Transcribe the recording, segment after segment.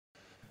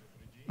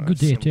Good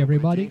day to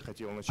everybody.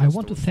 I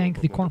want to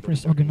thank the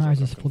conference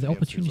organizers for the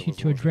opportunity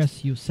to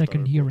address you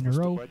second year in a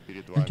row,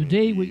 and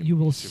today you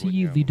will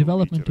see the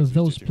development of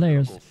those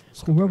players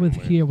who were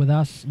here with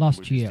us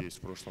last year.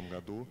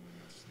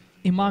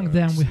 Among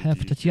them we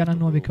have Tatiana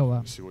Novikova.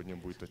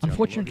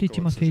 Unfortunately,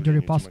 Timofey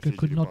Deripaska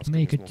could not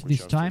make it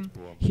this time.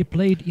 He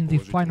played in the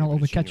final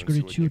of a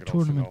Category 2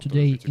 tournament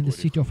today in the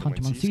city of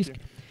Khanty-Mansiysk.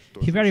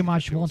 He very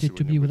much wanted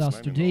to be with us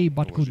today,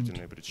 but couldn't.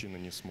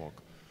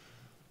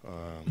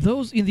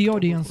 Those in the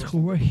audience who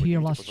were here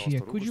last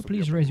year, could you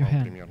please raise your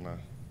hand?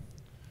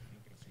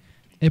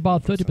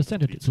 About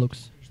 30% it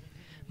looks.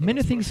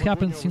 Many things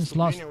happened since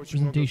last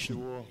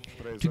presentation.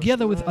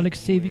 Together with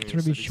Alexei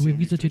Viktorovich, we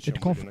visited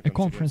a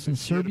conference in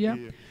Serbia.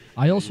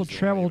 I also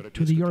traveled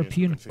to the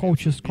European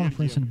Coaches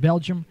Conference in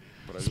Belgium,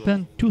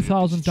 spent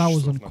 2,000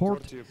 hours on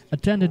court,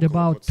 attended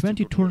about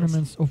 20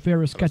 tournaments of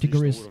various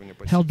categories,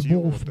 held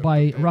both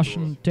by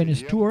Russian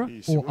Tennis Tour,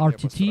 or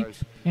RTT,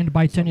 and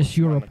by Tennis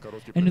Europe.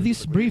 And in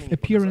this brief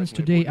appearance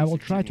today, I will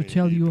try to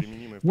tell you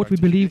what we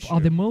believe are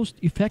the most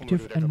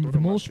effective and the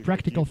most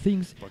practical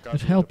things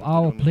that help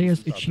our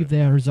players achieve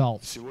their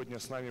results.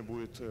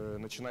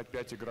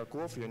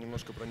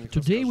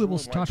 Today we will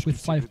start with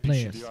 5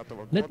 players.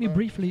 Let me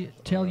briefly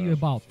tell you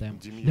about them.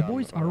 The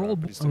boys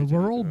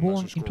were all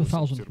born in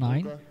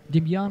 2009.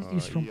 Demyan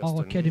is from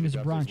our Academy's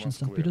branch in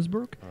St.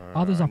 Petersburg,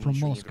 others are from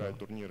Moscow.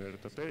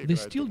 They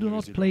still do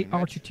not play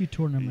RTT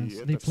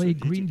tournaments, they play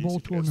green ball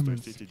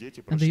tournaments,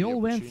 and they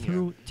all went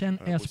through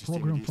 10S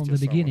program from the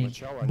beginning,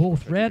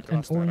 both red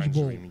and orange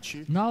ball.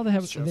 Now they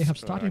have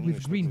started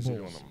with green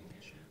balls.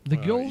 The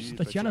girls,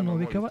 Tatiana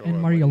Novikova and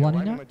Maria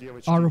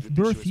Lanina, are of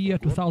birth year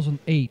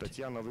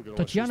 2008.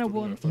 Tatiana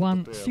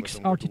won 6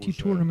 RTT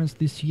tournaments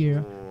this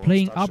year,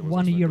 playing up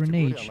 1 year in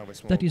age,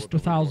 that is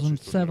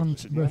 2007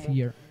 birth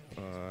year.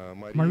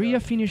 Maria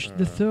finished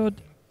the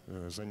third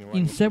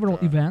in several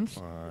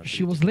events.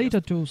 She was later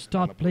to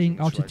start playing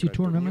RTT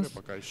tournaments,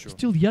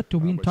 still yet to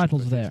win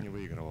titles there.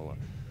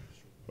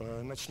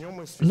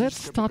 Let's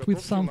start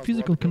with some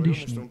physical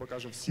conditioning.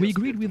 We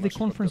agreed with the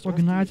conference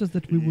organizers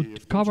that we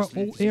would cover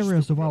all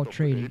areas of our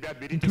training,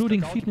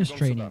 including fitness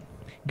training.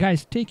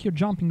 Guys, take your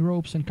jumping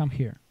ropes and come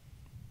here.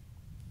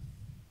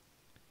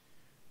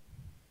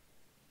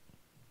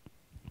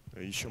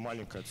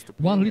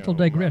 One little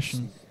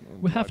digression.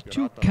 We have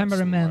 2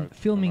 cameramen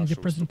filming the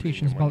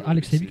presentations by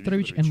Alexei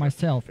Viktorovich and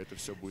myself,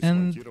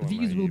 and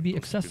these will be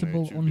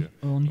accessible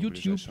on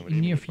YouTube in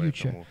near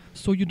future,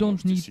 so you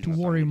don't need to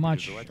worry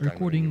much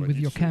recording with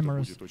your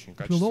cameras.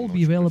 It will all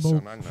be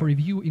available for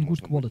review in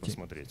good quality.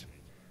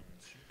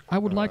 I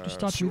would like to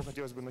start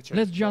with,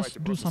 let's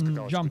just do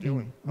some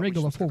jumping,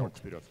 regular forward.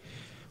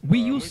 We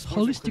use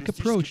holistic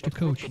approach to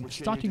coaching,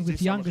 starting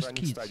with youngest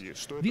kids.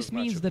 This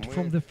means that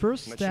from the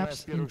first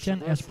steps in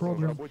 10S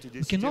program,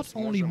 we can not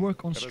only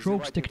work on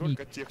strokes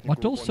technique,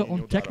 but also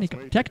on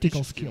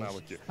tactical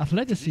skills,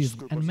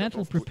 athleticism and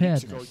mental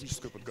preparedness.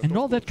 And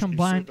all that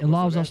combined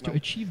allows us to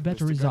achieve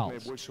better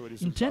results.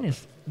 In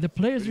tennis, the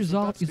player's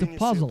result is a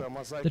puzzle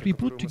that we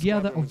put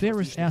together of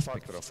various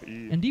aspects.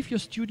 And if your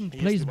student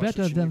plays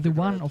better than the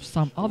one of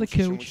some other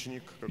coach,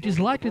 it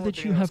is likely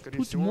that you have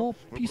put more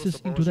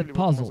pieces into that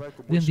puzzle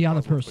than the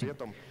other person.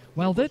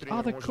 While that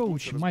other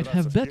coach might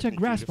have better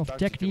grasp of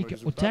technique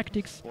or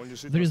tactics,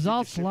 the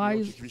result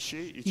lies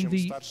in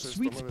the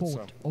sweet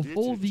spot of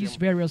all these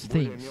various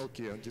things.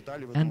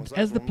 And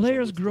as the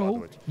players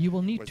grow, you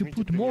will need to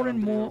put more and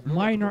more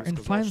minor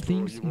and fine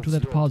things into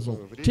that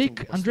puzzle.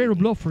 Take Andrei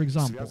Rublev, for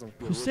example,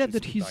 who said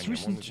that his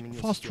recent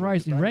fast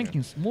rise in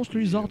rankings mostly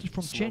resulted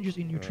from changes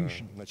in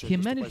nutrition. He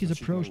amended his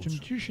approach to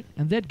nutrition,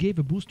 and that gave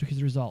a boost to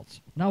his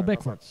results. Now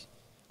backwards.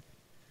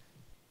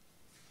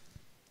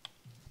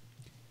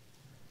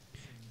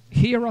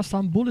 Here are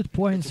some bullet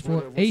points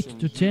for 8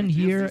 to 10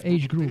 year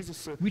age group,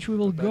 which we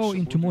will go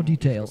into more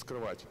detail.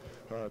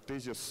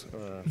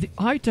 The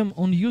item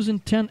on using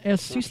 10S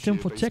system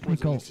for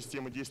tactical,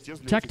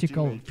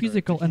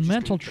 physical and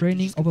mental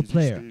training of a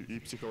player.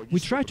 We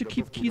try to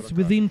keep kids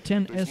within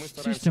 10S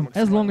system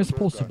as long as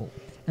possible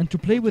and to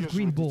play with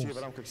green balls.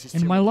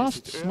 And my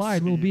last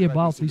slide will be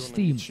about this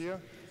theme.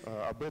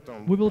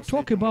 We will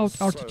talk about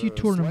RTT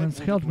tournaments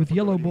held with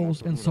yellow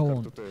balls and so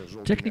on.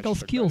 Technical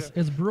skills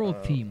as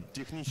broad theme.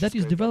 That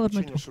is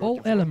development of all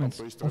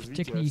elements of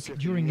technique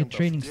during a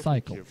training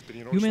cycle.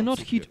 You may not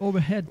hit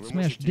overhead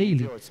smash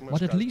daily,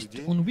 but at least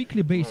on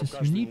weekly basis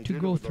you need to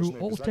go through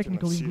all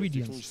technical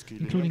ingredients,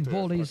 including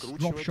volleys,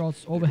 drop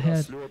shots,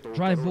 overhead,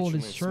 drive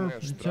volleys, serve,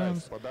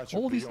 returns.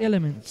 All these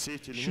elements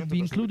should be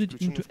included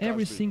into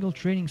every single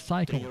training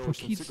cycle for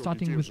kids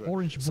starting with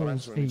orange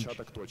balls age.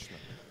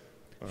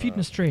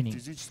 Fitness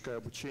training.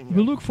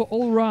 We look for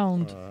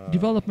all-round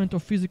development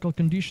of physical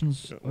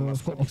conditions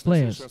of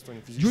players.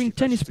 During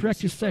tennis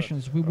practice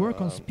sessions, we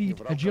work on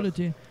speed,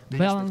 agility,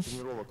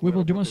 balance. We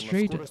will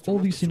demonstrate all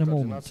this in a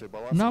moment.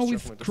 Now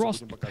with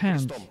crossed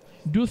hands.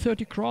 Do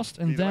 30 crossed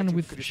and then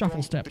with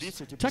shuffle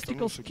steps.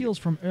 Tactical skills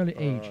from early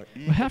age.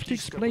 We have to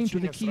explain to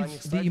the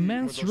kids the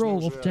immense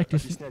role of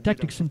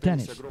tactics in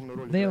tennis.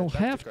 They'll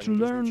have to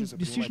learn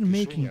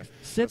decision-making,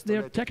 set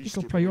their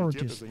tactical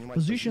priorities,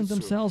 position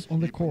themselves on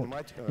the court,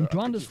 and to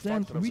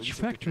understand which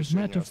factors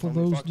matter for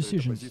those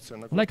decisions,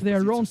 like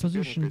their own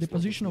position, the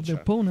position of the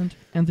opponent,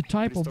 and the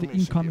type of the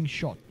incoming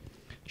shot.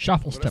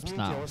 Shuffle steps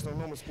now.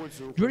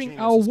 During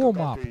our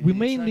warm-up, we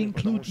mainly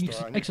include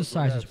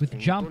exercises with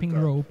jumping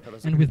rope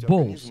and with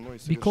balls,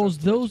 because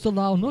those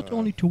allow not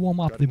only to warm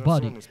up the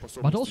body,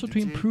 but also to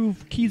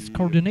improve kids'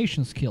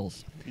 coordination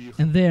skills,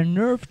 and their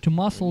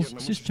nerve-to-muscles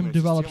system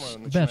develops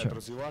better,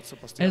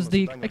 as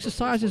the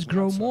exercises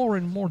grow more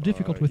and more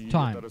difficult with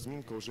time.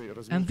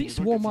 And this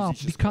warm-up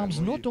becomes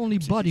not only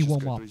body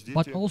warm-up,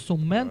 but also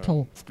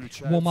mental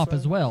warm-up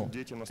as well,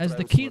 as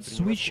the kids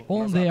switch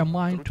on their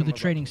mind to the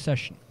training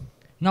session.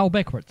 Now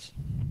backwards.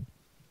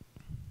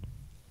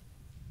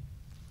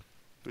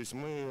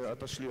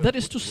 That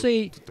is to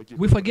say,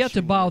 we forget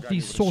about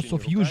these sorts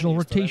of usual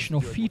rotation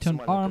of feet and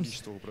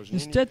arms,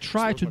 instead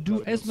try to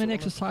do as many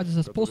exercises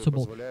as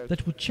possible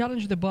that would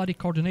challenge the body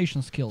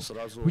coordination skills,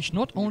 which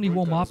not only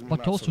warm up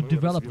but also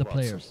develop the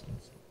players.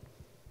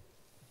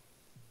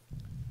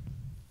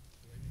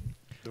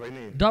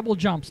 Double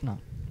jumps now.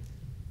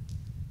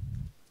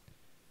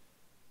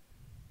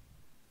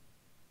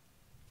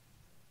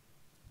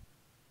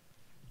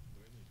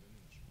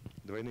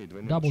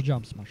 Double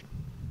jumps, Masha.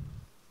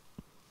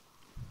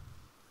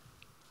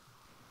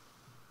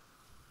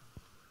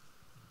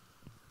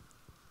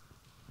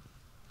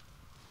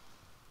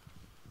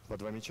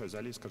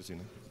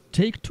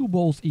 Take 2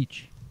 balls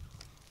each.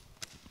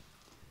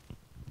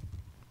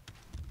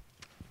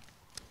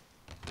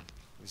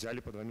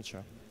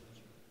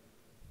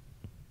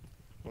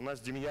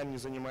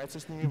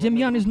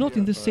 Demyan is not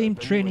in the same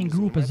training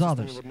group as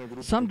others.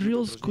 Some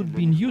drills could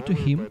be new to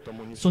him,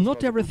 so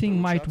not everything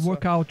might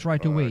work out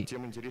right away.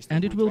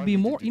 And it will be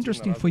more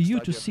interesting for you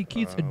to see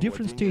kids at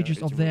different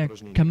stages of their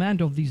command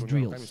of these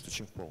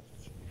drills.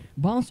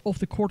 Bounce off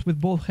the court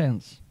with both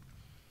hands.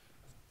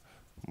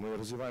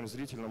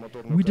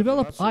 We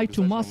develop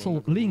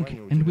eye-to-muscle link,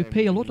 and we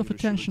pay a lot of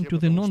attention to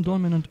the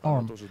non-dominant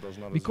arm,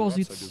 because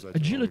its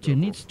agility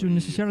needs to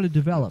necessarily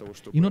develop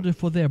in order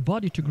for their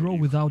body to grow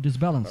without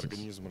disbalances.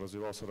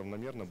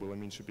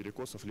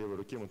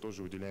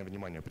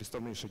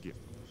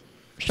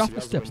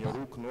 Shuffle steps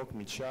now.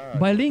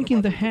 By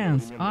linking the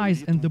hands,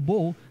 eyes and the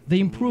ball, they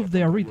improve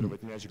their rhythm,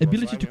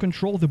 ability to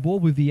control the ball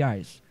with the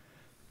eyes.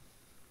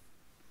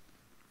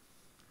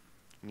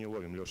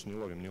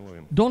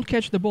 Don't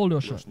catch the ball,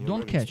 Lyosha.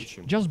 Don't catch.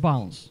 Just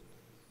bounce.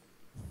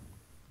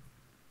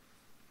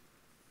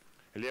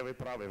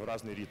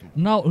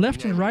 Now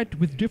left and right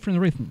with different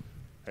rhythm.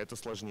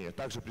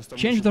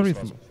 Change the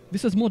rhythm.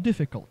 This is more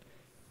difficult.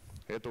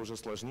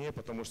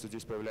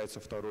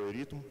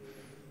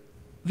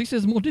 This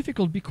is more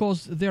difficult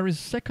because there is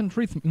second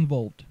rhythm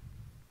involved.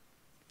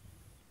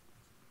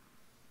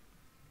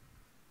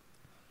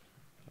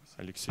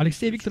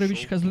 Alexei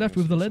Viktorovich has left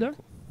with the ladder.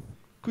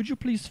 Could you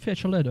please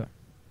fetch a ladder?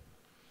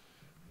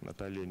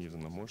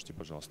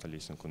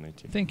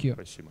 Thank you.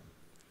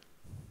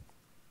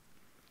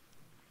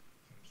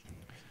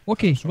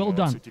 Okay, well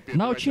done.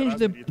 Now change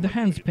the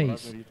hand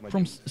pace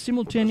from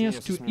simultaneous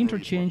to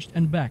interchanged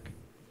and back.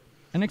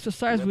 An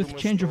exercise with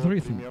change of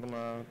rhythm.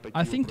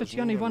 I think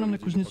Tatiana Ivanovna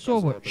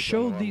Kuznetsova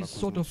showed these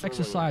sort of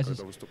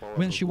exercises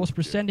when she was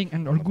presenting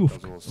an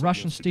Irguvk,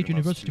 Russian State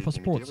University for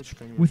Sports,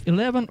 with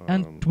 11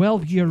 and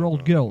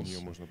 12-year-old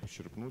girls.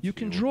 You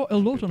can draw a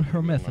lot on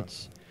her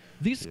methods.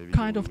 This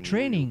kind of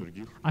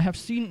training I have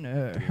seen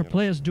her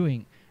players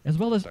doing, as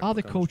well as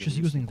other coaches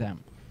using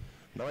them.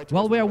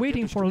 While we are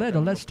waiting for a ladder,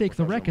 let's take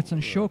the rackets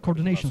and show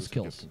coordination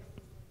skills.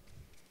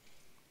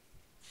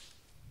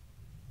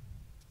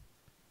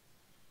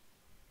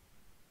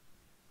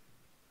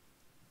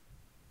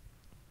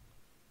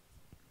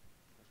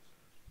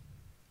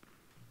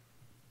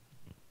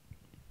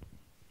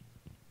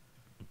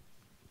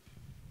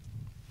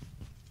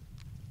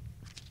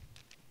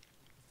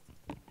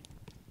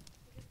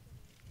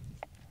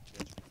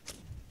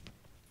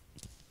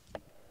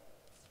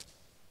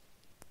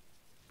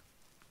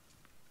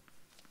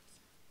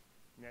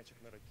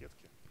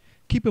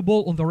 Keep a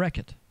ball on the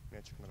racket.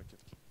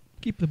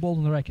 Keep the ball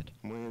on the racket.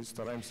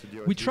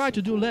 We try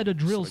to do ladder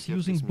drills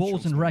using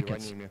balls and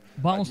rackets,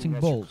 bouncing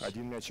balls.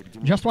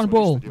 Just one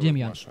ball,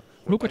 Demyan.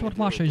 Look at what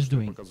Masha is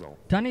doing.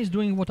 Tanya is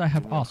doing what I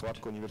have asked.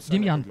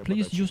 Demyan,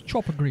 please use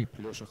chopper grip,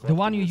 the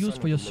one you use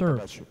for your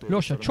serve.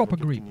 Lyosha, chopper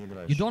grip.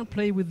 You don't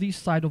play with this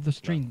side of the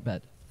string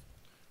bed.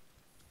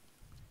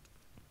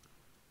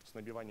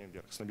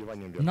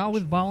 Now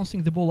with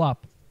bouncing the ball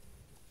up.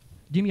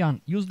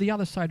 Demyan, use the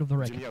other side of the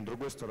racket.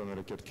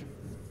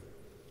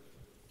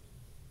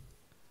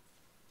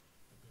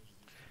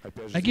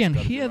 Again,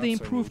 here they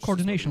improve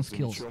coordination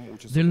skills.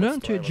 They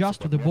learn to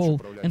adjust to the ball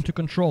and to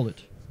control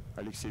it.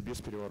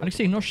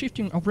 Alexei, no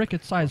shifting of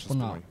racket size for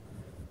now.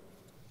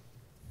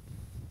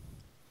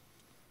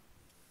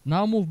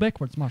 Now move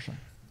backwards, Masha.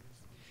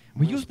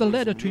 We use the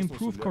ladder to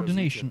improve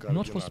coordination,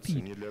 not for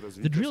speed.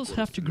 The drills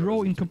have to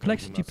grow in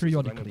complexity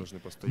periodically.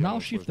 Now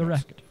shift the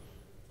racket.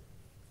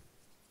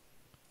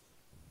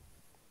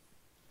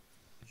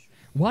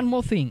 One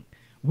more thing.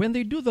 When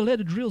they do the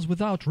ladder drills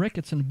without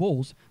rackets and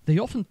balls, they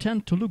often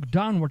tend to look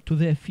downward to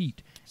their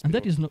feet, and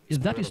that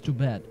is too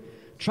bad.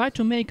 Try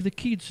to make the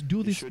kids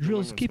do these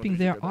drills keeping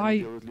their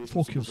eye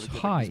focus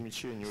high,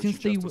 since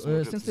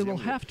they will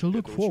have to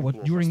look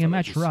forward during a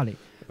match rally.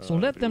 So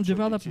let them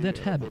develop that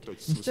habit,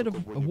 instead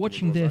of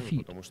watching their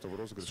feet.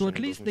 So at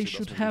least they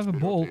should have a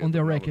ball on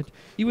their racket,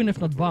 even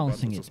if not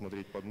bouncing it.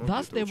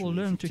 Thus they will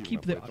learn to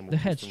keep the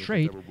head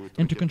straight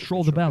and to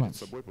control the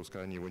balance.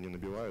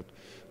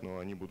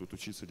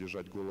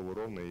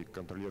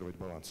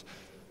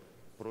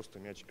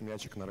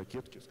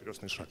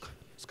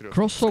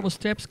 Crossover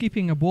steps,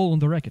 keeping a ball on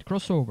the racket.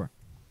 Crossover.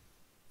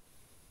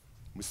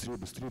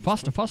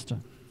 Faster, faster.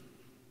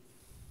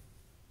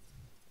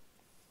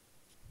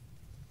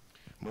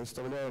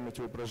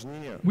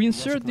 We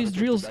insert these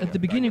drills at the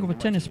beginning of a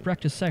tennis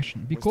practice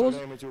session because,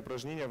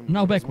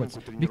 now backwards,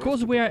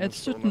 because we are at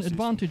certain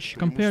advantage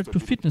compared to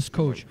fitness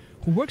coach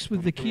who works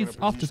with the kids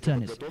after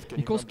tennis,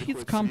 because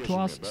kids come to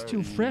us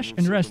still fresh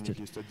and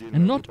rested,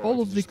 and not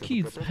all of the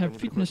kids have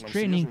fitness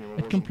training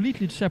at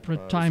completely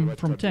separate time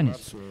from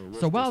tennis.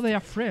 So while they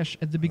are fresh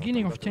at the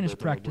beginning of tennis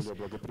practice,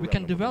 we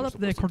can develop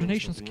their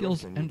coordination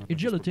skills and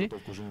agility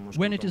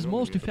when it is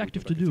most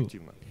effective to do.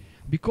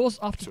 Because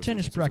after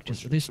tennis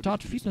practice, they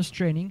start fitness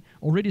training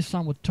already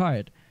somewhat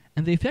tired,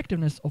 and the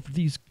effectiveness of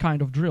these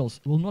kind of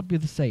drills will not be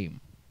the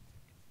same.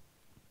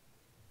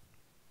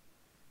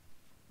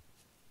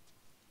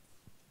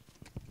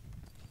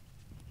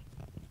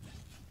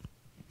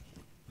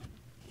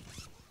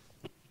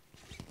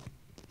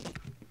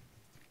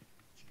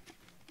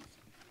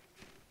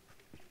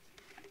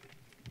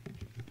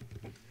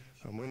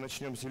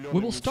 We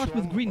will start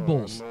with green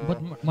balls,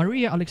 but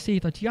Maria, Alexei,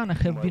 and Tatiana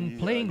have been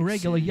playing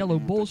regular yellow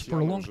balls for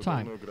a long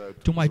time,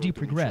 to my deep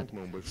regret,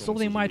 so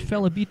they might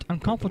feel a bit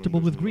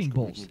uncomfortable with green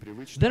balls.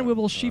 Then we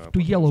will shift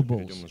to yellow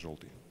balls.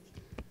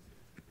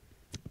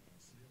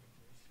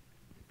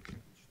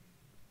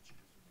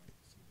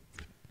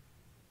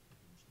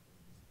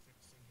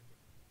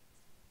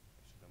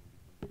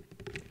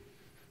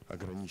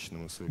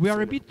 We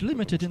are a bit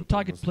limited in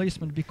target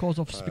placement because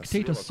of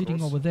spectators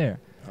sitting over there.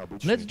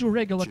 Let's do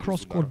regular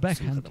cross-court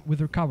backhand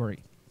with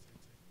recovery.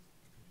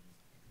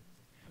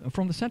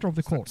 From the center of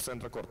the court.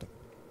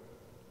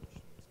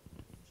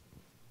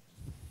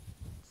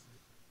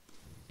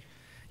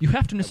 You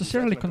have to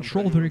necessarily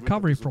control the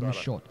recovery from a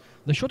shot.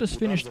 The shot is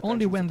finished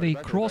only when they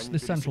cross the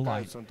central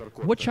line.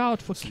 Watch out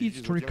for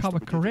kids to recover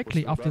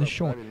correctly after the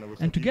shot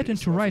and to get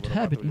into right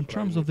habit in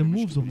terms of the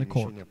moves on the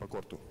court.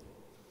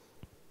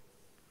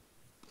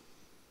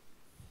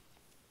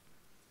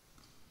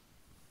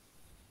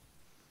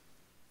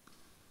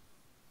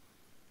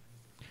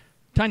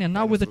 Tanya,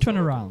 now with the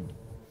turnaround.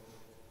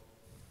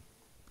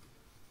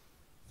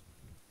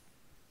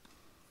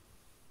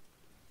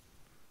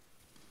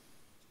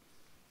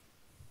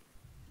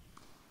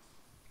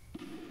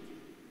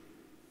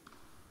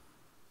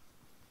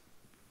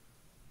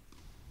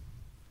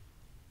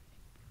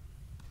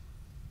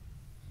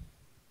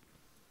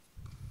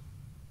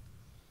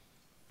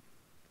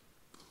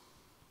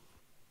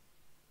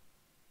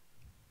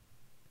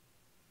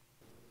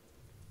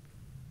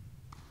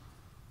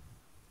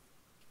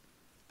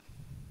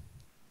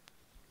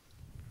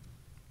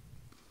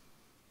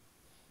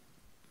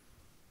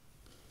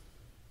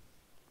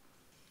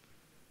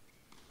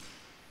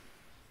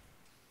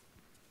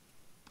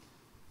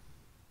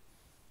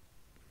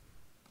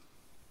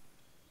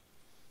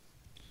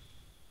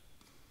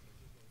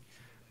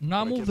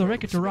 Now move the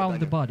racket around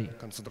the body.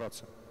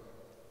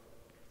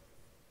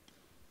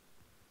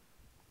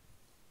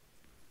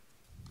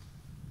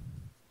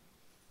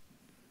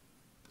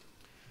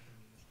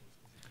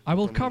 I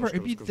will cover a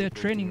bit their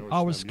training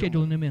hours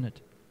schedule in a minute.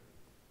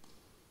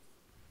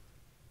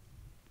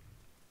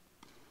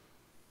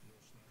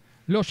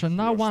 Losha,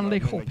 now one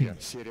leg hopping,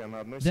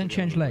 then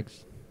change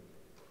legs.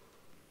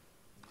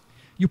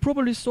 You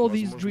probably saw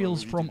these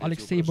drills from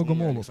Alexei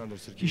Bogomolov.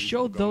 He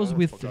showed those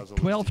with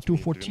 12 to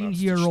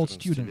 14-year-old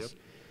students.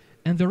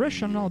 And the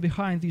rationale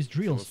behind these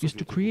drills is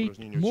to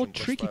create more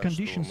tricky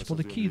conditions for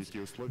the kids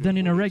than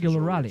in a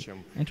regular rally,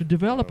 and to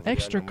develop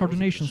extra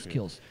coordination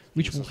skills,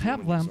 which will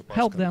help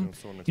them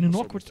in an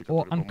awkward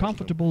or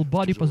uncomfortable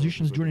body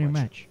positions during a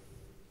match.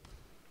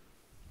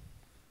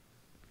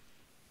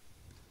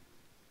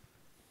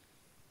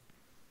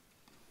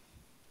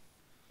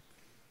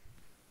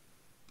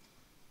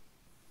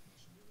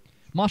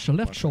 Masha,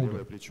 left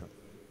shoulder.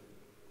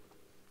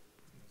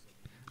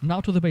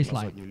 Now to the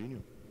baseline.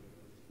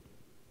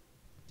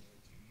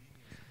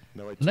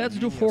 Let's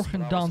do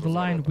forehand down the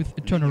line with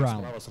a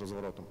turnaround.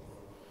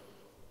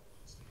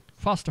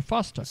 Faster,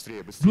 faster.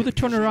 Do the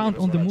turnaround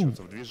on the move.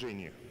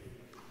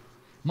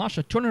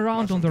 Masha, turn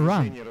around on the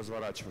run.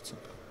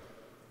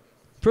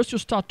 First you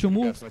start to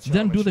move,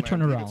 then do the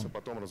turnaround.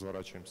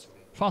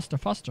 Faster,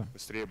 faster.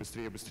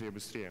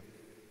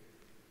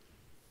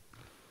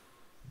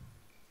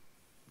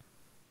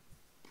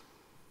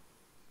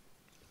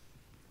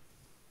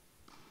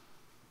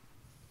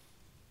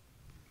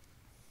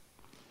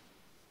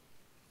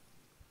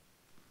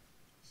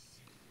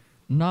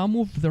 Now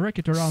move the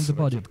racket around the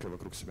body.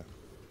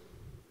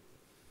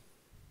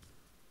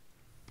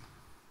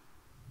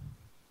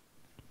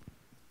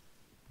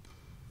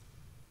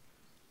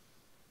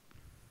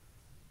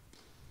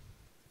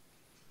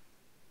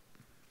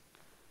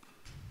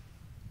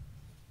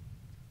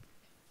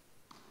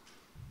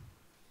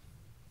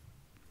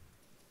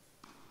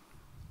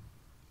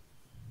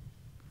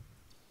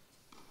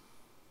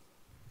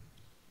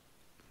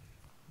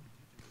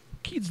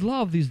 Kids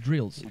love these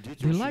drills.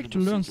 They like to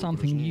learn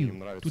something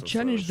new, to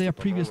challenge their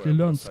previously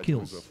learned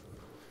skills.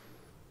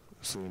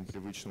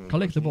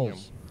 Collect the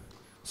balls.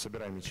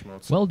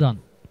 Well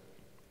done.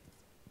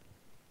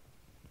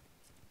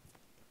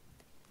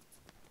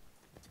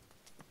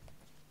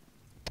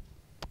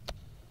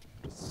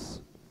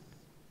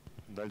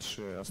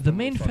 The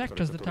main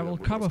factors that I will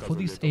cover for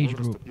this age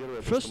group.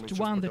 First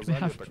one that we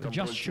have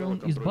just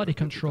shown is body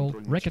control,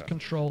 racket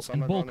control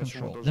and ball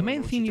control. The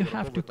main thing you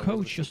have to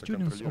coach your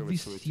students of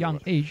this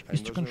young age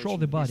is to control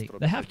the body.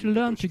 They have to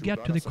learn to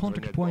get to the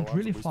contact point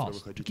really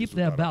fast, to keep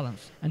their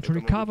balance and to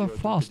recover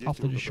fast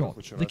after the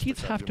shot. The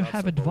kids have to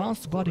have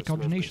advanced body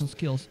coordination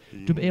skills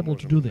to be able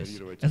to do this,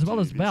 as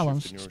well as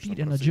balance, speed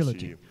and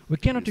agility. We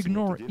cannot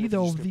ignore either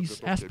of these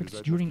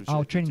aspects during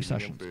our training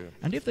sessions.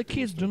 And if the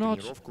kids do not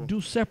do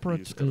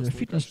separate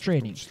fitness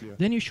training,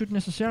 then you should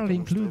necessarily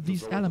include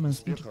these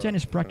elements into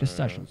tennis practice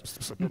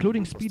sessions,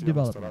 including speed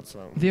development.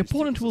 The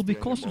opponent will be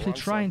constantly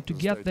trying to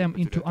get them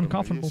into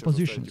uncomfortable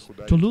positions,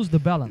 to lose the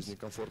balance,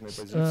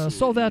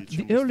 so that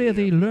the earlier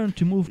they learn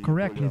to move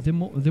correctly,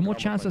 the more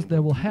chances they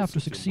will have to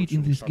succeed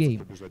in this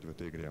game.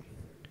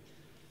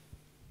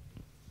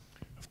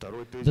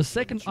 The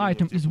second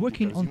item is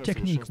working on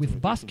technique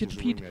with basket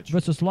feed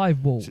versus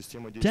live ball.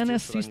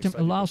 Tennis system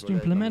allows to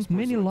implement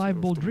many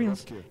live ball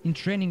drills in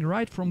training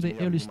right from the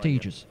early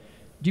stages.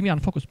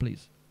 Demyan, focus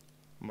please.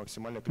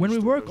 When we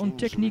work on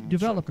technique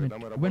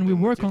development, when we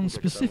work on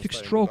specific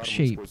stroke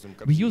shape,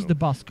 we use the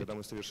basket.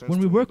 When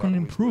we work on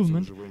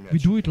improvement, we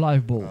do it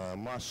live ball.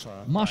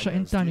 Masha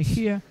and Tanya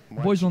here,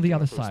 boys on the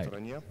other side.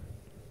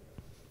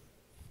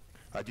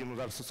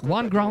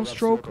 One ground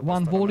stroke,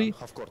 one volley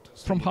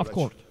from half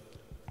court.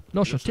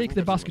 Losha, take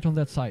the basket on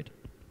that side.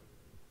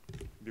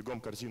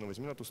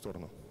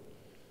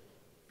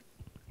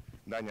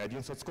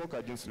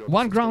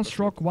 One ground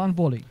stroke, one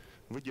volley.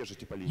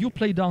 You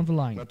play down the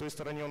line.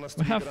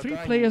 We have 3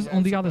 players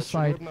on the other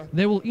side.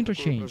 They will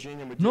interchange.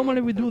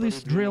 Normally we do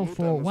this drill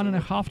for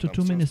 1.5 to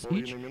 2 minutes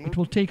each. It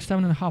will take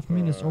 7.5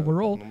 minutes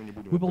overall.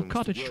 We will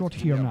cut it short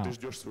here now.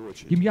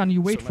 Demyan,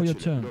 you wait for your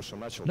turn.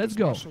 Let's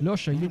go.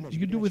 Losha,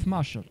 you do with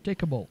Masha.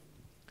 Take a ball.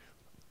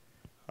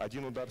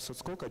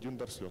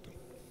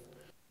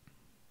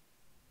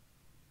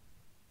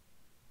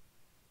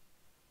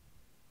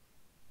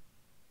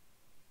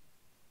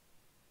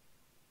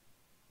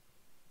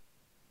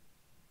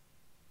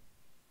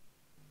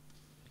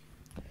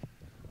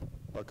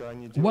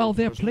 While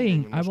they're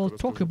playing, I will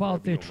talk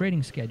about their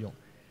training schedule.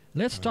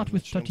 Let's start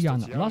with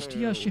Tatiana. Last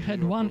year she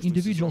had 1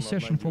 individual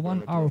session for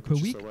 1 hour per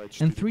week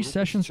and 3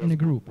 sessions in a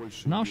group.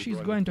 Now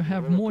she's going to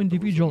have more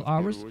individual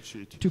hours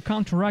to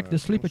counteract the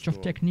slippage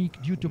of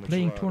technique due to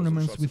playing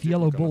tournaments with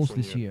yellow balls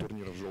this year.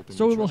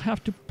 So we will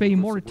have to pay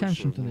more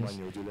attention to this,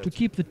 to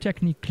keep the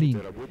technique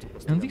clean.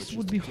 And this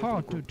would be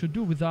hard to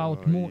do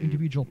without more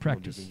individual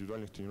practice.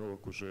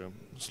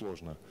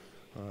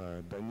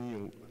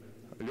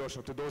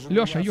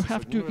 Losha, you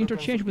have to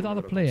interchange with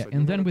other player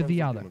and then with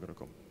the other.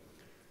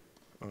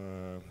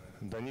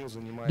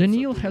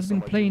 Daniil has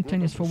been playing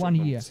tennis for 1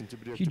 year.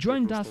 He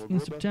joined us in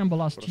September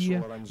last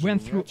year,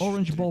 went through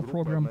Orange Ball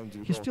program.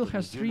 He still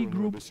has 3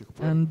 groups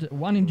and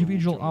 1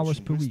 individual hours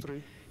per week.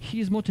 He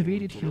is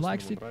motivated, he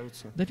likes it.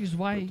 That is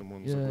why,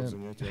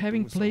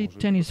 having played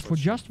tennis for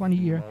just 1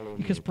 year,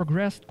 he has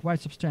progressed quite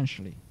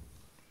substantially.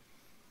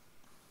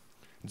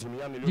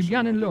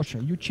 Demyan and Losha,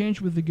 you change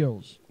with the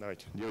girls.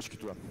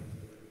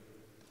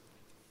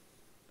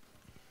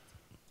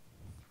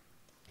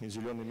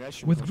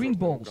 With green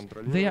balls,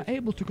 they are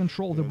able to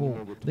control the ball.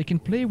 They can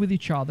play with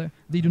each other.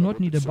 They do not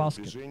need a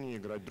basket.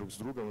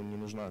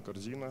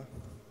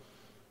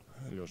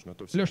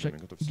 Losha,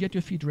 get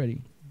your feet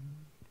ready.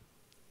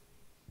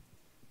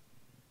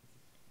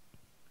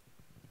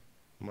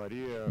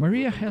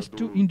 Maria has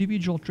 2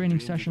 individual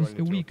training sessions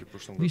a week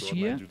this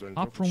year,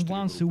 up from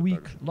once a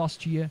week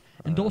last year,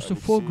 and also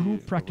 4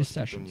 group practice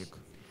sessions.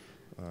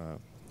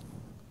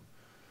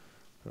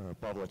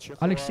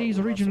 Alexei is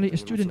originally a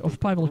student of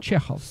Pavel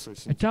Chekhov.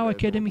 At our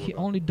academy he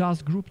only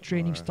does group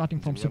training starting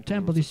from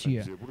September this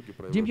year.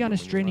 Demyan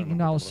is training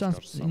in our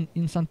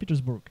in St.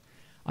 Petersburg.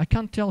 I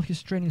can't tell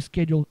his training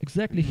schedule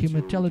exactly, he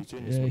may tell it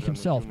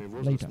himself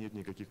later.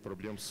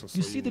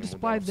 You see that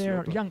despite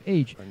their young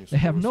age, they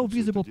have no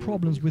visible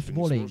problems with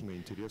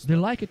volleying. They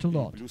like it a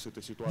lot.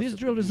 This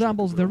drill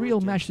resembles the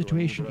real match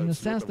situation in the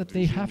sense that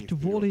they have to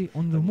volley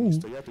on the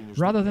move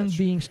rather than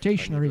being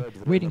stationary,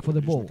 waiting for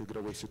the ball.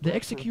 They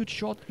execute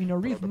shot in a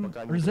rhythm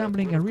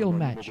resembling a real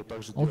match.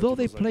 Although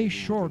they play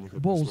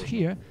short balls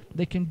here,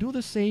 they can do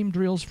the same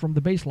drills from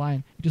the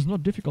baseline. It is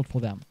not difficult for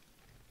them.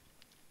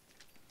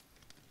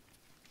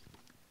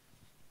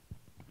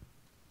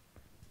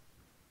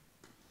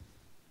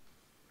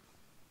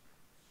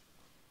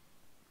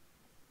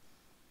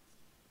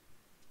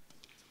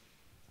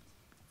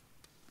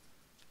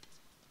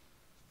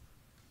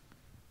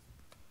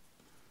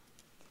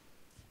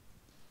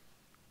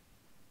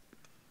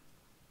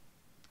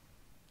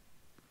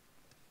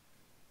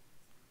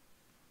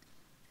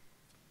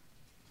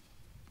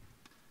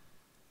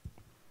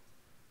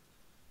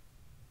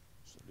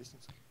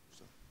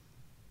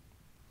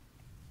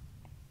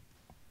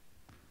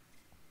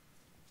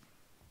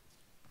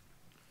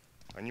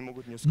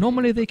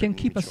 Normally they can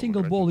keep a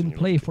single ball in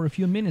play for a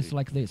few minutes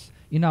like this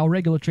in our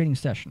regular training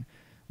session,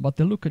 but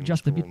they look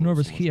just a bit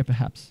nervous here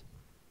perhaps.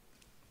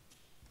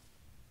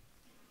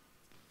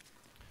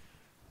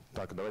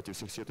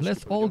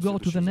 Let's all go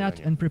to the net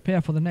and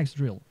prepare for the next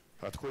drill.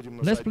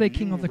 Let's play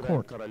king of the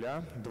court.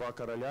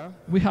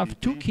 We have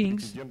 2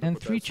 kings and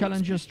 3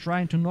 challengers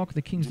trying to knock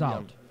the kings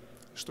out.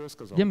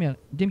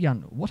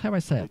 Demyan, what have I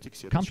said?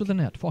 Come to the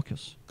net,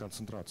 focus.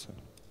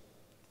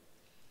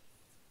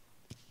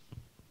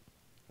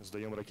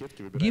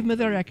 Give me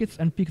the rackets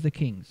and pick the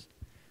kings.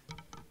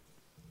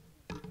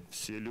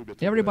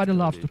 Everybody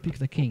loves to pick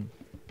the king.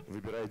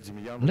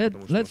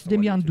 Let's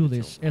Demyan do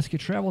this, as he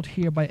traveled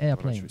here by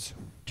airplane.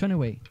 Turn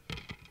away.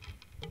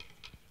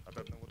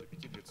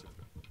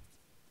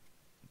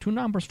 2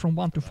 numbers from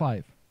 1 to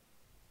 5.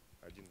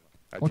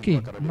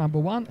 Okay, number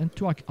 1 and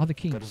 2 are the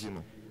kings.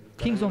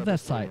 Kings on that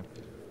side.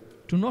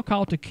 To knock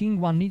out a king,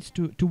 one needs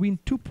to win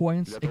 2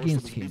 points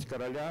against him.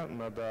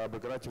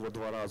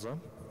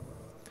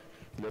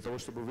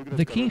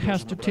 The king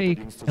has to take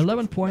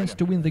 11 points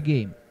to win the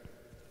game.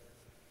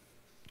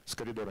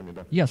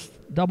 Yes,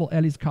 double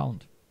Ali's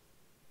count.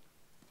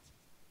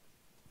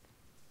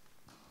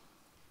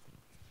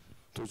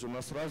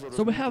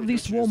 So we have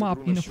this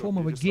warm-up in the form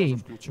of a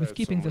game with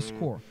keeping the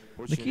score.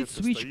 The kids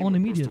switch on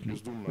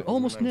immediately. We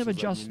almost never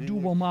just do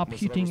warm-up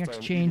hitting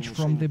exchange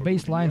from the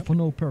baseline for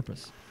no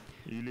purpose.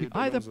 We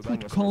either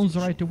put cones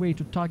right away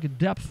to target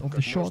depth of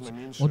the shots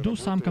or do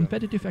some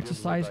competitive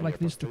exercise like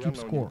this to keep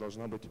score.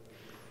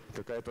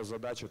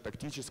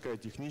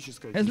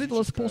 As little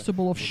as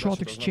possible of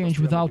shot exchange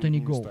without any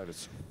goal.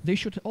 They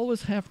should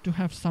always have to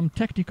have some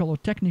tactical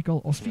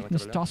or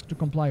fitness task to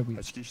comply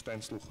with.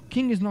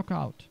 King is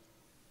knockout.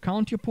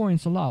 Count your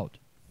points aloud.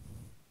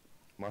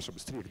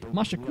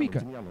 Masha,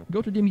 quicker.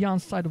 Go to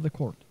Demyan's side of the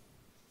court.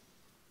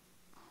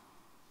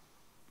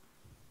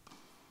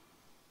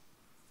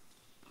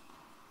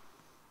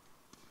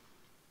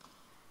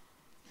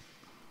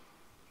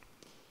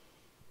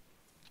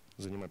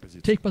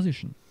 Take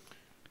position.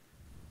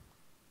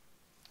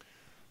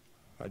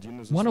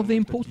 One of the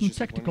important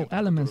tactical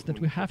elements that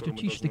we have to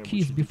teach the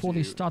kids before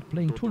they start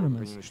playing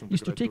tournaments is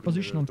to take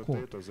position on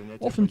court.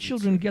 Often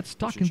children get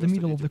stuck in the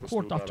middle of the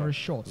court after a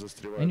shot,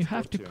 and you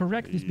have to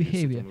correct this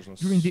behavior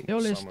during the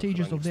earliest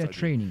stages of their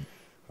training.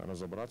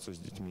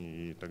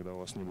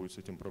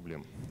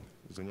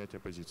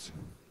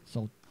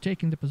 So,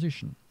 taking the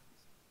position.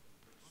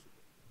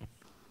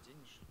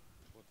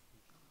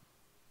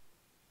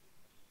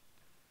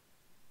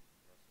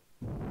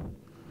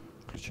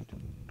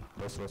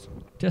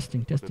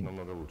 Testing.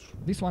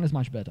 This one is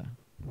much better.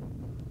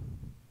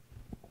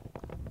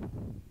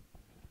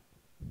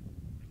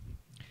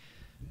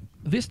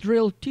 This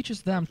drill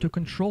teaches them to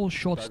control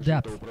shots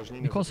depth,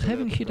 because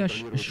having hit a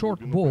short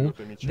ball,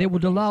 they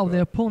would allow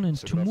their opponent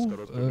to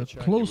move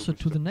closer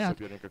to the net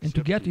and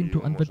to get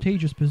into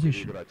advantageous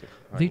position.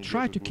 They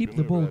try to keep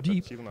the ball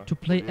deep, to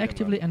play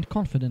actively and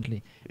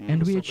confidently,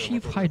 and we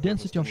achieve high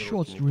density of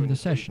shots during the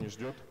session.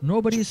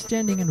 Nobody is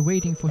standing and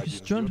waiting for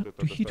his turn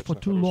to hit for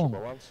too long.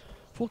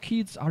 4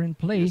 kids are in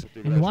play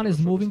and one is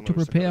moving to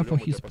prepare for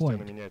his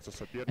point.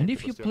 And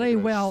if you play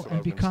well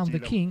and become the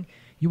king,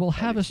 you will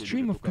have a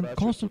stream of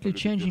constantly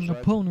changing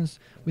opponents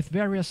with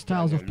various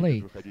styles of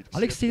play.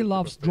 Alexei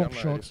loves drop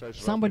shots,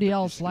 somebody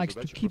else likes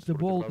to keep the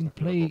ball in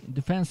play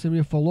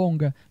defensively for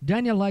longer,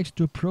 Daniel likes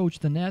to approach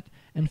the net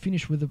and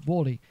finish with a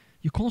volley.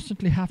 You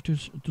constantly have to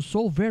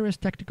solve various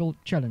tactical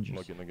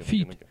challenges.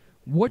 Feet.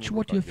 Watch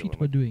what your feet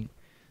were doing.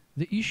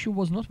 The issue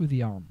was not with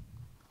the arm.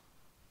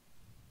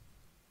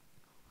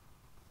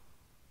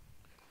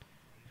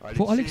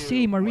 For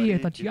Alexei, Maria,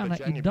 Tatiana,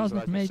 it does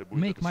not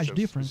make much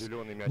difference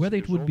whether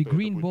it would be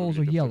green balls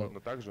or yellow.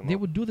 They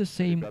would do the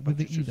same with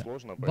the either.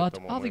 But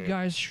other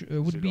guys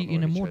would be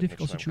in a more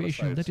difficult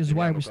situation. That is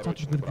why we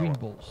started with green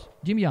balls.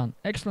 Demyan,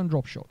 excellent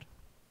drop shot.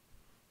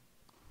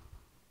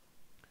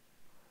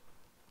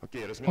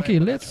 Okay,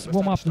 let's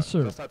warm up the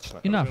serve.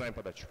 Enough.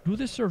 Do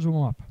the serve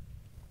warm up.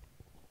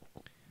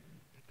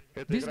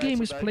 This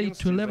game is played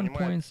to 11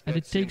 points and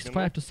it takes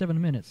 5 to 7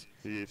 minutes.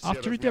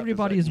 After it,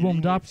 everybody is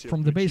warmed up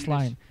from the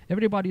baseline.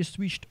 Everybody is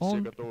switched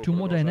on to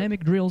more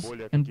dynamic drills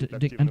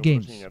and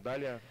games.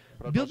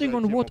 Building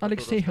on what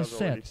Alexei has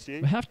said,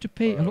 we have to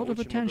pay a lot of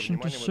attention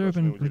to serve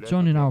and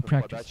return in our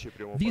practice.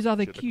 These are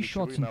the key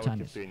shots in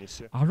tennis.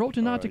 I wrote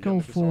an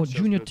article for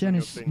Junior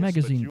Tennis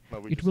magazine.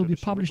 It will be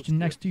published in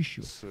next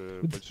issue,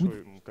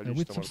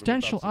 with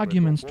substantial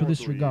arguments to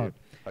this regard.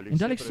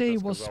 And Alexei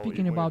was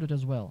speaking about it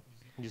as well.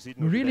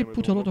 We really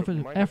put a lot of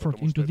effort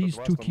into these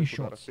 2 key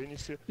shots.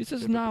 This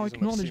is now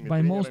acknowledged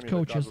by most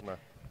coaches.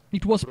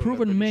 It was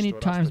proven many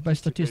times by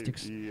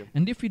statistics.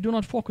 And if we do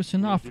not focus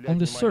enough on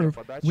the serve,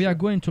 we are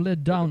going to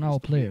let down our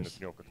players.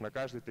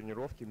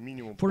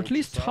 For at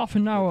least half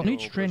an hour on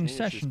each training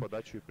session,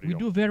 we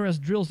do various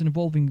drills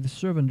involving the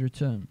serve and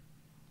return.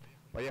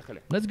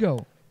 Let's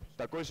go.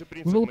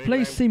 We will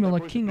play similar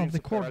king of the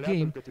court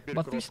game,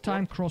 but this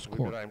time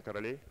cross-court.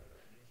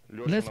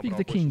 Let's pick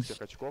the kings.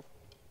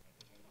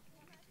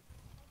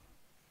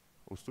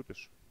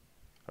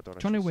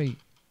 Turn away.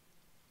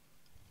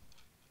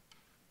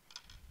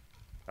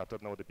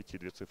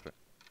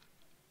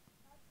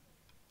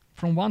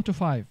 From 1 to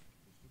 5.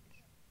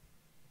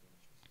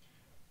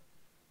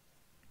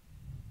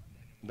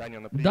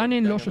 Danya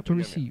and Losha to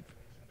receive.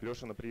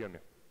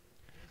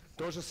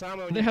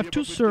 They have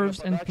 2 serves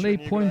and play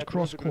point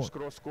cross court.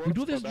 We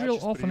do this drill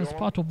often as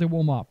part of the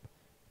warm-up.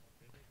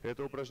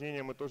 Это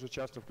упражнение мы тоже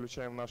часто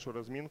включаем в нашу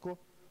разминку.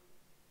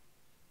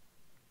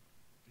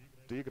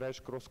 Ты играешь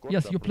кросс-корт.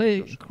 Yes, you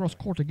play cross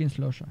court against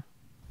Losha.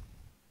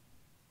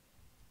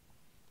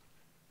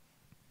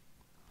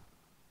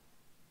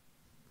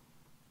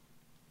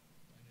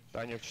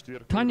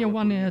 Tanya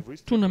won a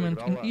tournament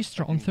in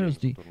Easter on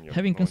Thursday,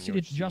 having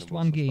conceded just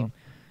 1 game.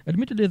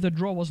 Admittedly, the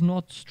draw was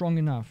not strong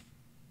enough.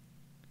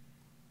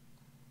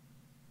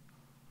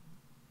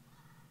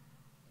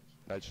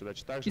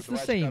 It's the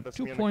same,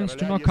 2 points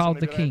to knock out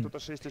the king.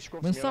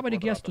 When somebody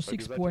gets to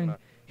 6 points,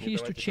 he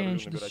is to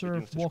change the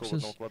serve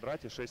boxes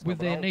with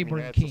the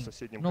neighboring king,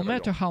 no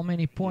matter how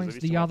many points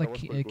the other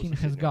king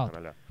has got.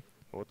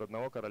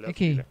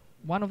 Okay,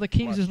 one of the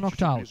kings is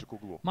knocked out.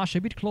 Masha,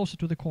 a bit closer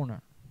to the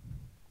corner.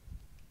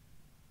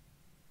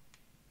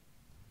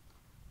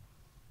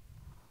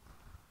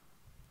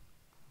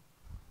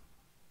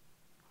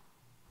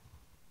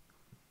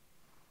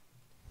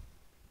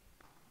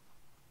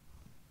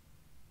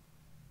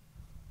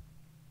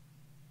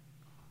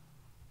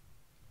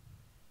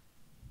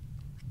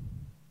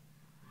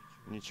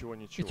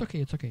 It's okay,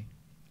 it's okay.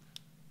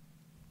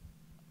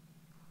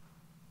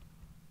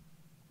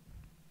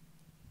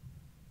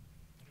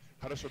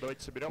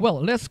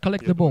 Well, let's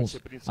collect the balls.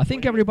 I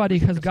think everybody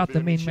has got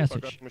the main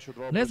message.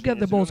 Let's get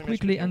the balls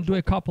quickly and do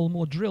a couple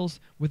more drills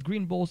with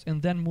green balls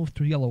and then move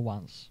to yellow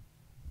ones.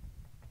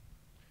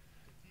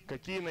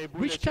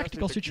 Which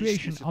tactical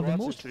situations are the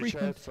most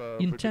frequent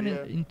in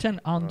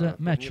 10 under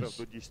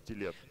matches?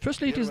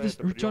 Firstly, it is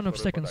the return of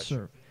second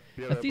serve.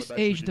 At this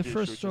age, the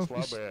first serve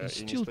is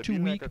still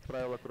too weak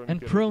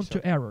and prone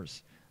to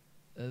errors.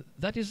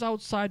 That is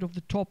outside of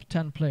the top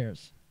 10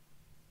 players.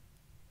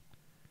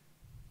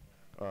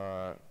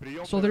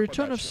 So the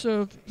return of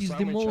serve is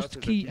the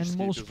most key and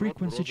most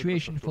frequent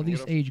situation for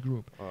this age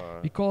group,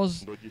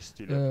 because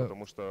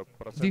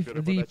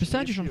the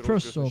percentage on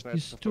first serve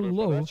is too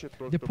low.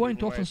 The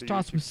point often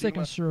starts with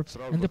second serve,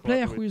 and the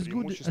player who is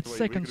good at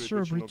second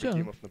serve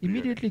return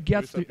immediately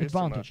gets the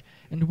advantage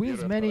and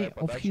wins many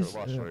of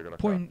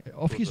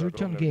his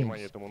return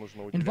games,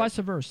 and vice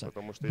versa.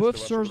 Both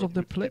serves of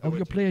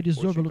your player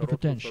deserve a lot of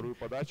attention,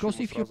 because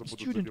if your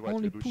student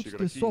only puts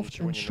the soft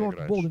and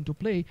short ball into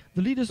play,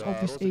 the leaders of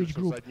this age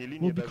group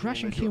will be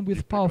crushing him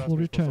with powerful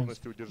returns.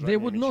 They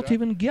would not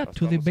even get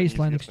to the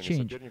baseline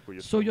exchange,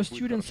 so your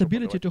student's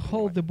ability to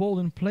hold the ball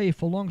in play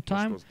for a long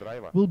time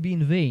will be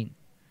in vain.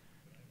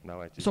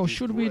 So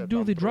should we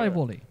do the dry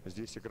volley?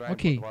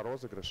 Okay,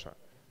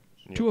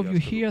 2 of you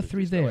here,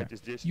 3 there.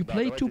 You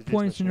play 2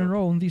 points in a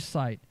row on this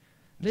side.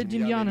 Let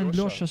Demyan and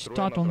Losha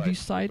start on this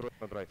side,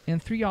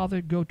 and 3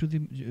 others go to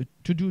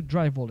do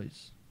dry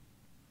volleys.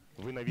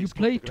 You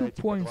play 2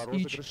 points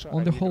each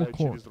on the whole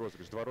court.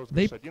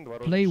 They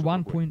play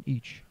 1 point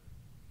each.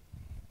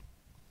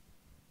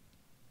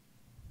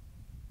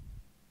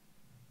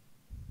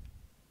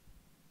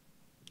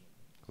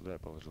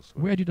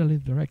 Where did I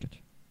leave the racket?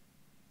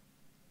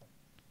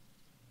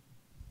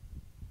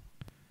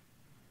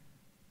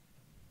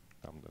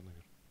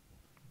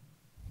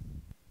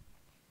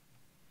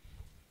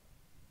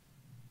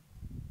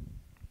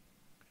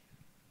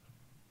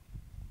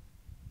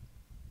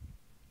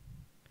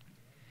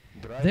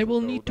 They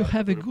will need to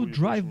have a good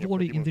drive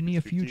volley in the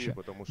near future,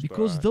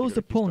 because those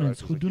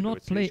opponents who do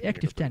not play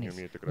active tennis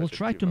will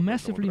try to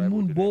massively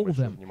moonball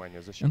them,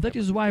 and that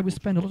is why we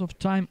spend a lot of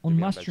time on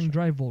mastering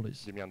drive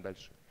volleys.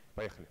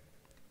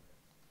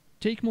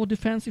 Take more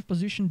defensive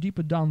position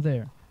deeper down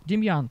there.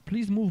 Demyan,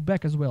 please move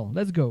back as well.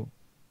 Let's go.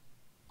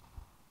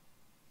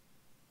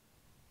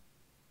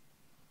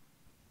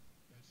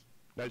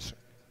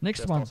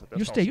 Next one.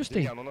 You stay, you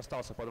stay.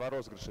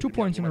 2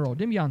 points in a row.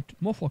 Demyan,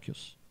 more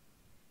focus.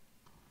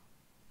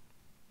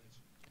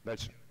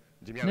 Next,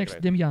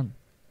 Demyan.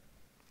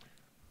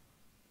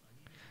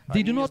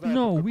 They do not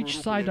know which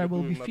side I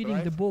will be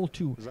feeding the ball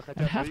to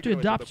and have to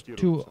adapt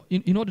to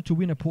in order to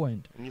win a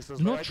point.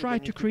 Do not try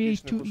to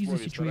create too easy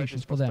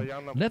situations for them.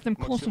 Let them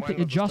constantly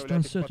adjust to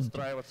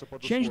uncertainty.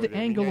 Change the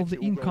angle of the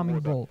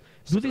incoming ball.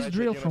 Do this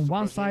drill from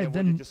one side,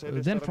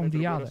 then from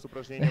the other.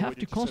 They have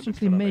to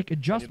constantly make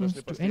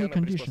adjustments to any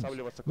conditions.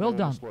 Well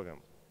done.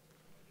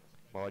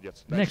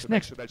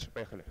 Next.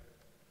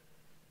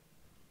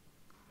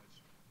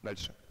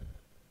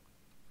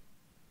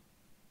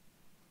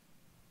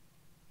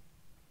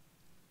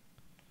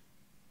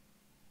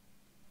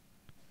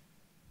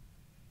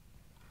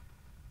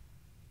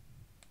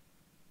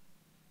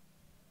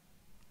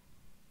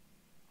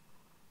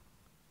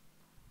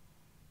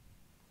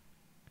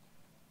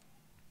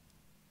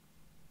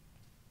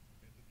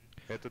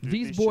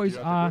 These boys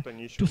are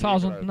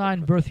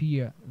 2009 birth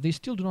year. They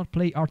still do not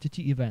play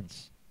RTT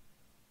events.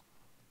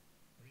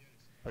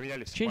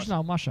 Change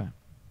now, Masha.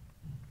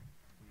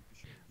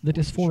 That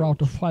is 4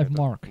 out of 5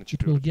 mark.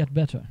 It will get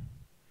better.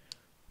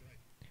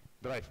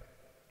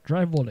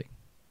 Drive volley.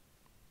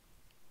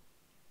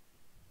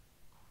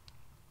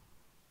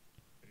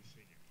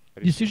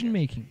 Decision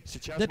making.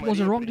 That was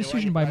a wrong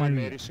decision by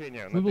Maria.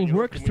 We will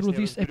work through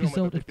this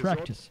episode at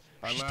practice.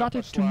 She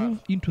started to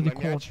move into the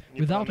court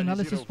without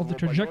analysis of the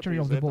trajectory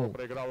of the ball.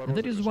 And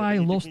that is why I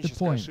lost the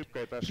point.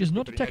 It is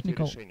not a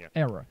technical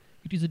error.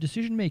 It is a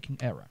decision making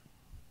error.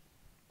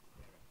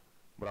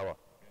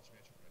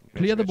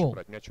 Clear the ball.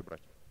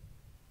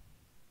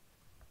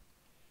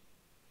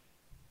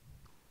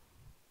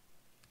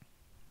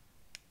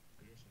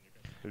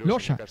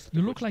 Lyosha,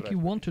 you look like you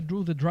want to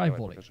do the drive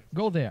volley.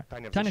 Go there.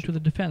 Tanya to the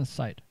defense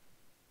side.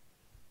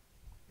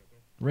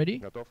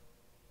 Ready?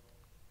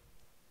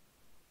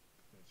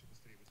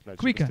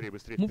 Quicker.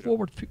 Move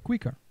forward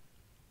quicker.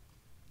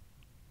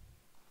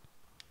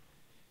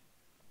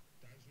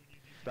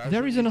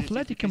 There is an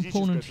athletic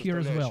component here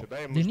as well.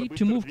 They need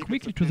to move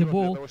quickly to the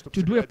ball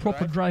to do a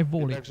proper drive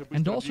volley,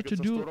 and also to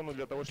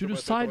do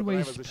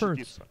sideways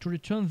spurts to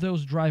return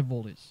those drive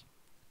volleys.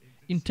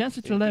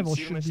 Intensity level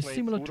should be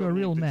similar to a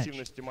real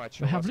match.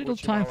 We have little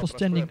time for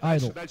standing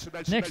idle.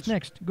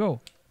 Next,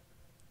 go.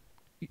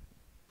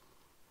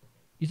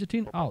 Is it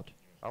in? Out.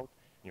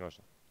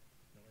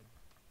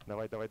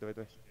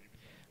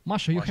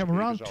 Masha, you have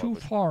run too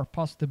far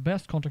past the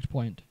best contact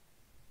point.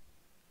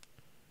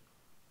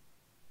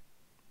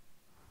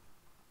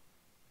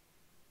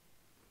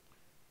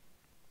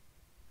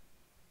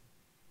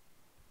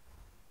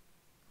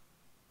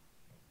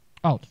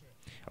 Out.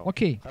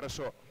 Okay.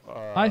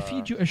 I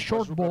feed you a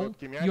short ball,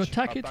 you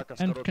attack it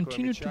and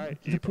continue to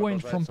the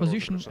point from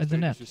position at the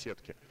net.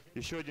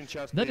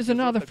 That is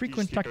another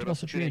frequent tactical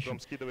situation,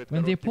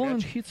 when the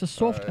opponent hits a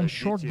soft and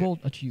short ball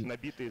at you.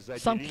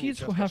 Some kids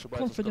who have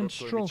confident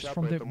strokes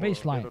from the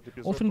baseline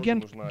often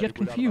get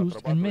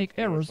confused and make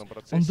errors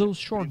on those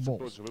short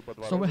balls.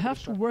 So we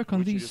have to work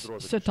on this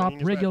setup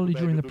regularly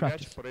during the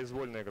practice.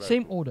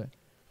 Same order.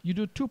 You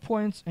do 2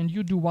 points and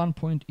you do 1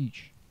 point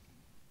each.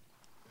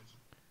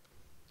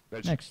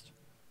 Next.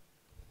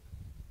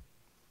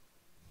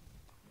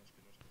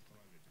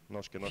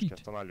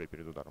 Feet.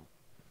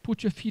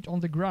 Put your feet on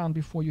the ground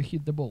before you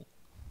hit the ball.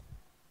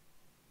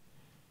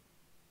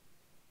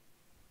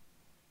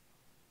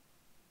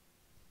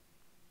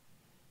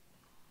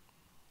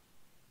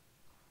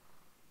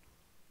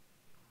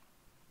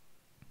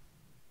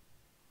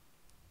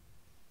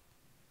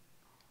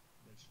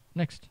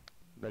 Next.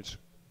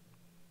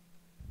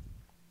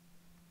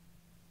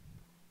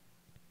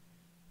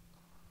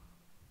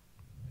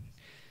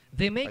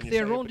 They make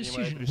their own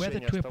decision whether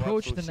to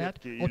approach the net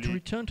or to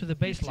return to the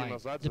baseline,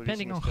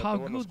 depending on how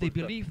good they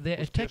believe their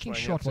attacking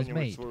shot was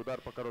made.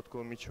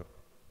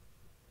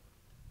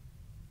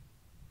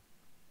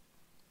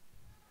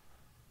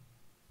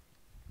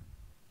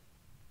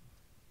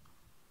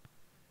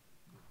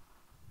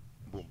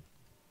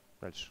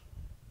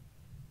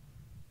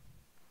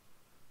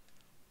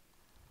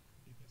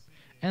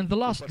 And the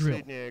last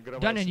drill.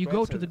 Daniel, you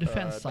go to the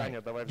defense side.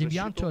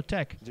 Demyan to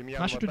attack.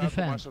 Masha to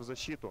defend.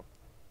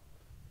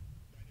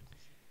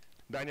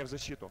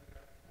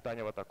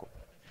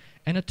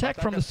 An attack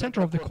from the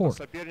center of the court.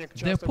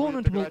 The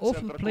opponent will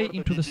often play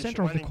into the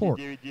center of the court.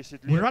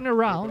 We run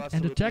around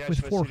and attack with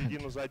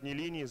forehand.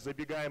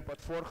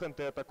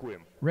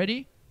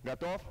 Ready?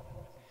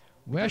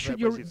 Where should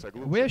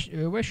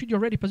your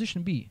ready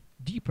position be?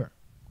 Deeper.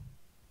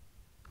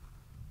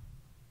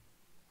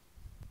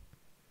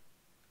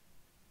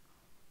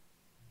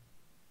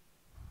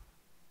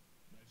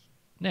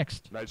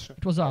 Next.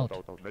 It was out.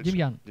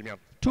 Demyan.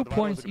 2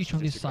 points each on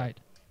this side.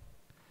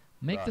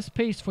 Make the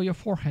space for your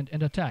forehand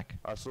and attack.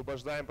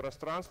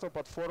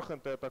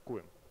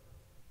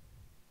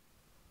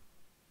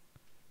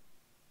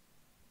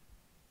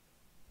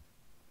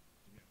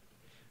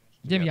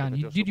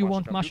 Demyan, did you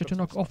want Masha to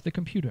knock off the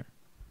computer?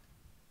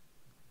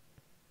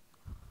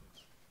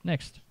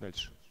 Next.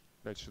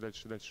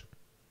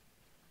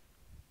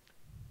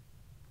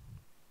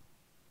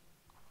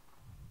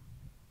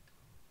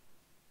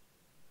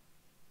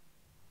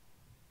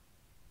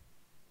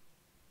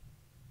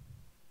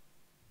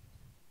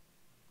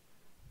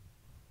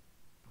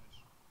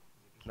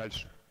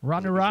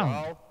 Run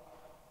around.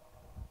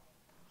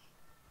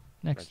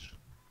 Next.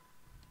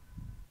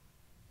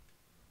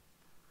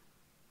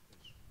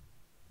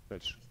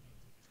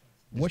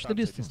 Watch the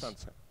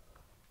distance.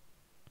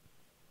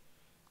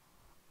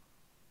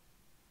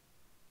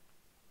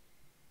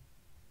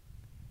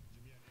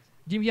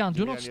 Demyan,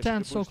 do not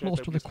stand so close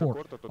to the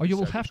court, or you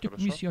will have to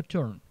miss your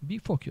turn. Be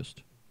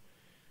focused.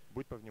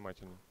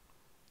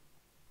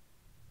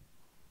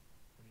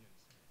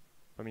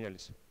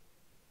 Поменялись.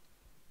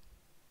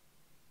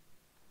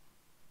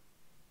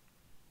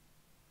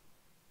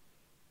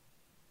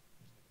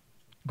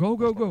 Go,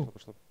 go, go.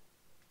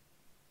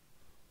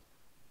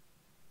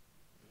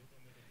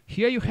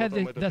 Here you had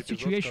that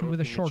situation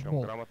with a short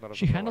ball.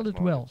 She handled it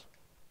well.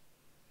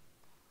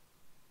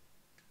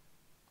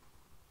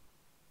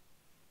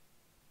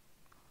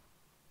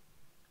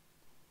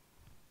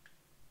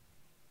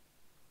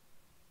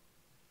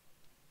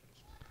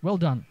 Well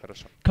done.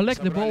 Хорошо.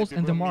 Collect the Собрали balls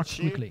and the бегом marks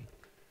мячи, quickly.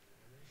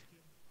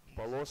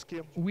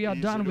 полоски. We are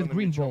И done with зелёным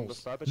green мячом balls.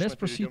 достаточно. Let's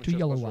proceed Перейдем to сейчас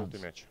yellow на желтый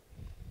ones. мяч.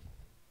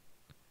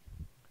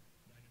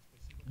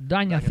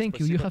 Danya, thank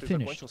you. You спасибо, have ты finished.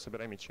 закончил,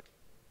 собирай мячи.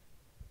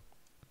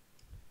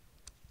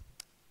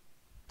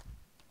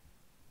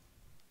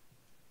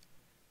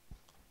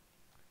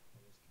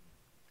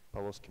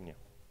 Полоски мне.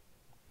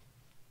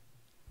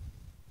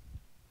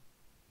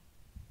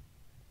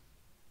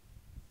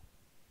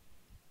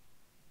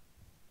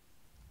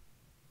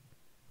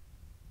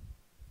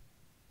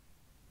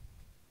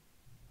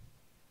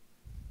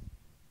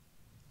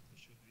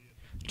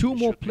 Two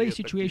more play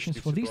situations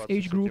for this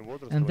age group,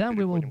 and then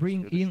we will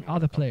bring in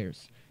other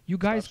players. You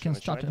guys can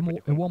start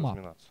a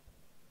warm-up.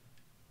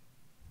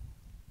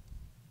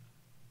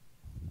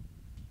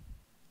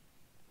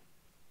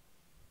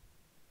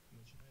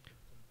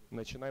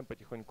 Начинаем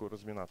потихоньку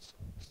разминаться,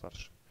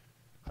 старше.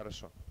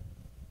 Хорошо.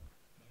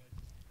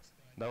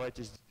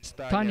 Давайте здесь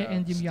Tanya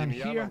and Demyan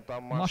here,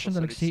 Masha and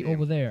Alexei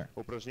over there.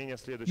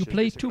 You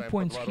play 2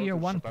 points here,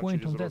 1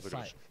 point on that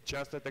side.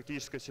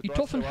 It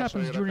often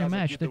happens during a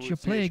match that your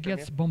player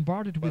gets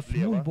bombarded with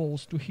moon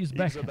balls to his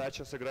backhand.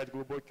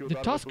 The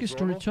task is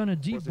to return a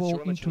deep ball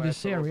into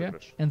this area,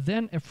 and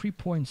then a free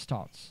point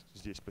starts.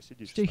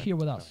 Stay here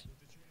with us.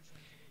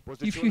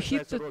 If you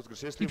hit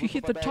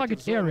the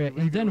target area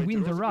and then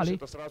win the rally,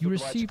 you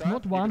receive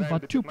not 1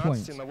 but 2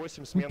 points.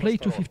 We play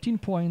to 15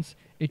 points,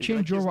 a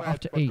changeover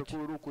after 8.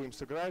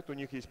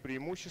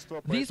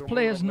 These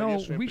players know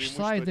which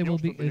side they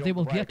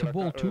will get a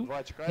ball to.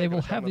 They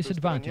will have this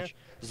advantage.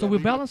 So we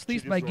balance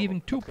this by giving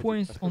 2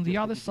 points on the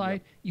other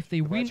side if they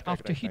win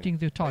after hitting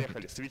the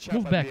target.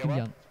 Move back,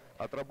 Demyan.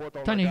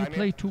 Tanya, you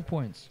play 2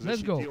 points.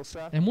 Let's go.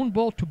 A moon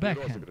ball to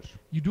backhand.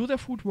 You do the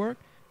footwork,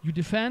 you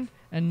defend,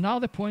 and now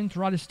the point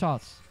rally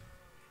starts.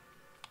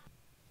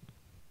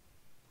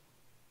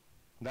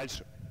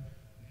 Дальше.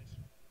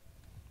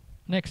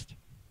 Next.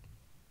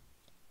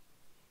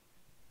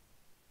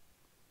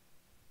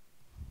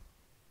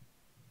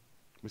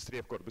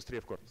 Быстрее в корт,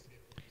 быстрее в корт.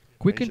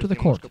 Quick into the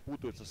court.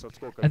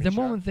 At the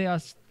moment they are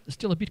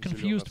still a bit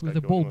confused with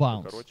the ball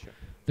bounce.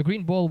 The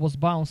green ball was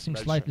bouncing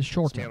slightly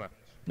shorter.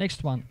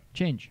 Next one,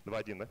 change.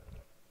 2-1, да?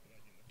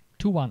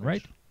 2-1,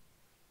 right?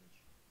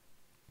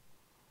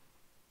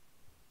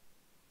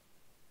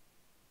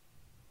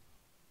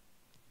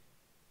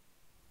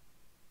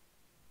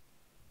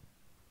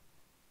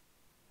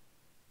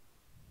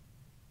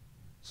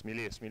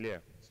 Смелее,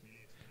 смелее.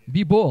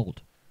 Be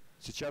bold.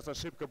 Сейчас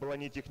ошибка была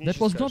не техническая,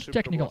 That was not ошибка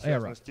technical была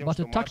связана error, с тем, but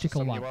что a Маша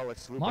tactical one. сомневалась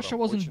с выбором. Masha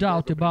was in Очень doubt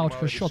долго about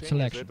принимала her shot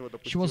решение, selection. из-за этого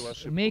She was допустила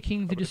ошибку. making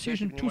the Обратите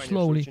decision too внимание, что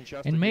slowly очень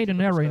часто and made дети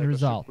an error in допускают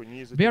result. ошибку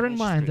не из-за Bear in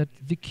mind that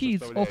технической the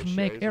kids often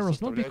make составляющей, а errors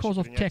из-за not because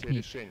of составляющей принятия technique,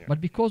 решения. but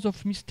because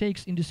of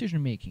mistakes in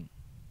decision making.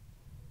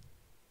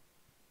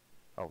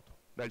 Аут.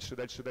 Дальше,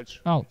 дальше,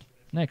 дальше. Out.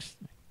 Next.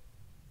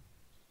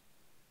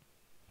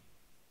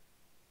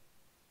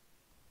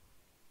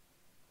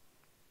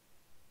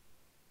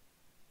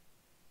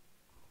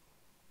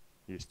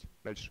 Есть.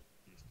 Дальше.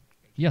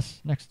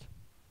 Yes, next.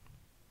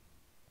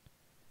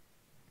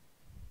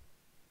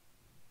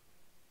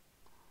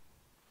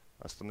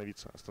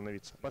 Остановиться,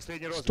 остановиться.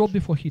 Последний розыгрыш. Stop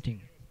before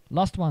hitting.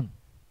 Last one.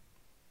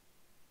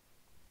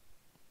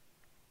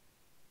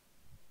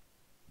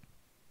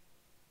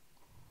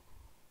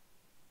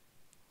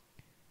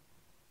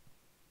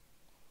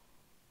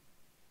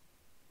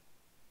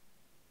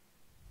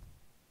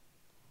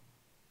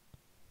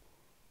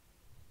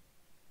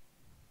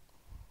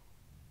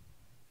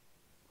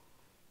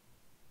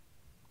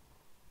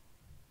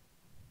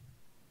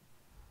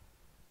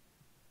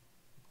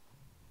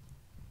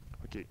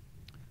 Окей.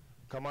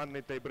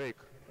 Командный тайбрейк.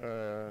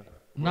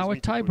 Now a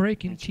tie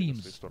break in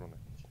teams.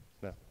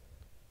 Да.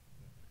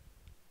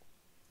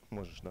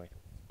 Можешь, давай.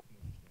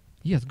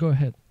 Yes, go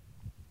ahead.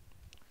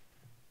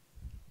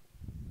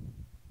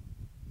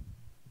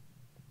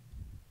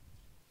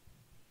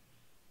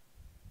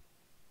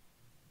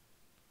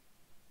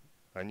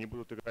 Они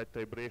будут играть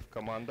тайбрейк в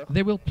командах.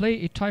 They will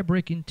play a tie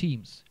break in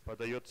teams.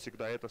 Подает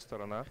всегда эта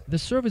сторона. The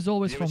serve is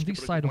always from Девочки this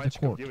против side of the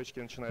мальчиков, court. девочки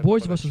начинают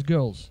Boys нападать. versus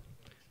girls.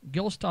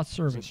 Girls start В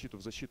serving. защиту,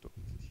 в защиту.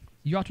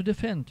 You are to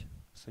defend.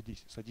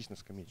 Садись, садись на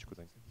скамеечку,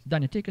 Дань.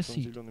 Danya, take a Он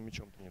seat. зеленым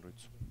мячом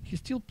тренируется. He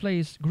still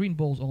plays green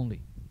balls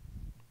only.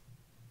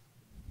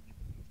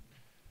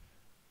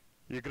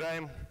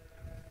 Играем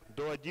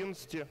до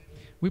 11.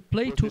 We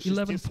play to После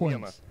 11 6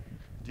 смена. points.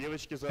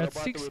 Девочки At 6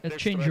 зарабатывают a экстра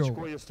changeover.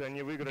 очко, если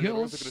они выиграли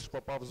Girls розыгрыш,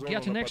 попав в зону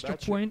Get an на extra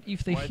подаче. point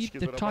if they hit Мальчики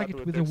the target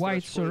зарабатывают with a экстра wide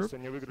очко, serve если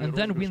они выиграли and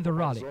then розыгрыш, win the попав в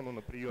rally. зону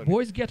на приеме.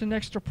 Boys get an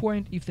extra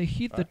point if they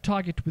hit the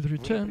target with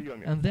return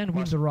and then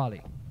win the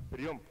rally.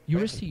 Прием. You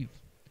Поехали. receive.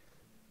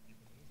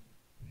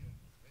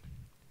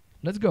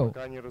 Let's go.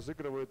 Пока они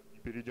разыгрывают,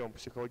 перейдем к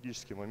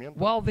психологическим моментам.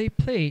 While they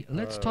play,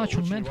 let's touch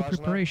on Очень mental важно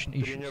preparation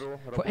issues. тренеру,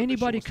 For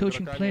anybody работающему с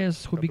coaching игроками,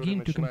 players who которые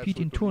begin to начинают compete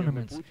свой in турнирный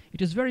tournaments, путь,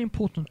 it is very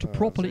important to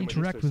properly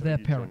interact with their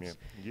parents.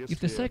 If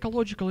the Если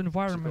psychological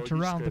environment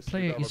around the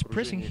player is психологическое среда в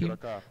pressing окружении him,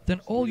 игрока then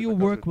all your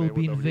будет work will оказывать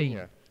be на in его vain.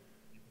 давление,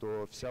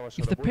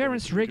 If the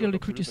parents regularly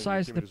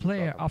criticize the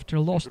player after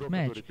a lost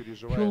match,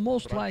 he will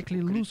most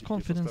likely lose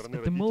confidence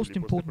at the most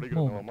important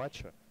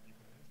moment.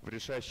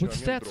 With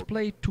sets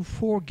played to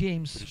 4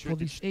 games for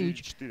this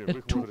age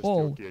at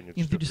 2-all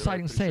in the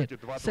deciding set,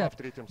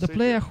 the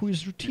player who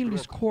is routinely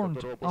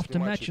scorned after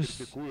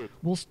matches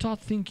will start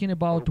thinking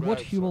about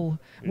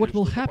what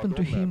will happen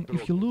to him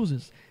if he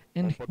loses,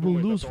 and will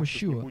lose for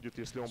sure.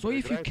 So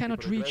if you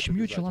cannot reach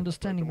mutual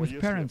understanding with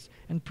parents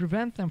and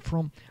prevent them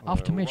from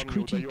after-match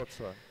critique,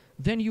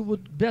 then you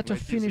would better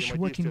finish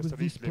working with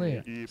this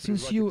player,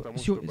 since your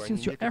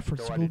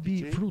efforts will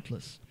be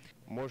fruitless.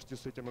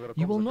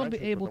 You will not be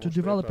able to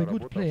develop a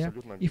good player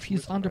if he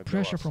is under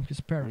pressure from his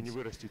parents.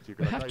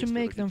 You have to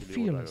make them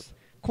fearless,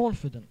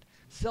 confident,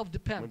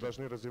 self-dependent.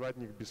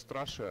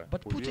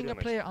 But putting a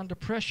player under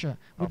pressure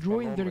would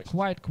ruin the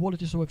required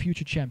qualities of a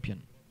future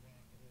champion.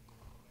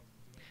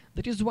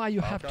 That is why you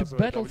have to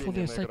battle for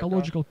the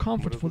psychological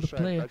comfort for the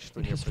player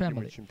and his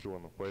family.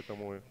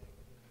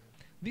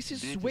 This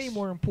is way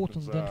more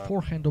important than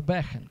forehand or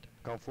backhand.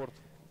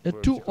 At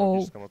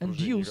 2-all and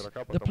deuce,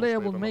 the player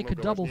will make a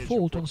double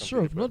fault on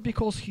serve, not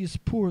because he has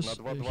poor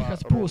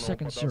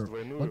second serve,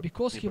 but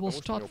because he will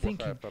start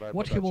thinking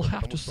what he will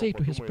have to say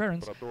to his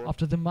parents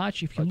after the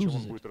match if he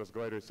loses it.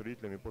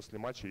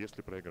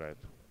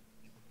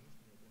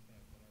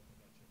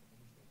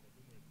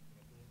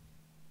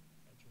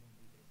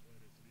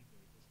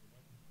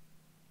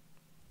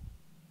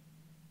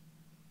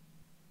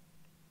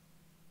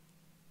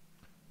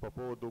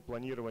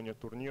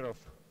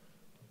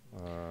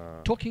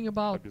 Talking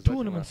about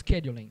tournament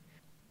scheduling,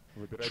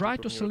 try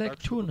to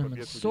select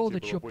tournaments so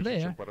that your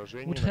player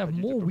would have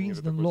more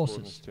wins than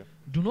losses.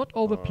 Do not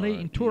overplay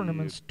in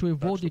tournaments to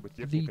avoid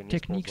the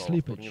technique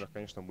slippage.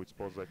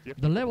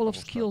 The level of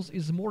skills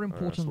is more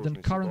important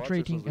than current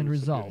rating and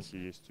results.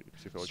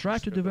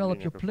 Strive to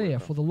develop your player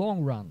for the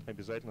long run.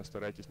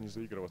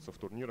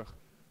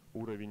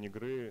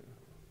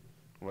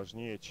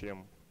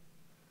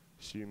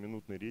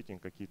 Сиюминутный рейтинг,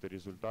 какие-то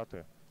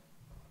результаты.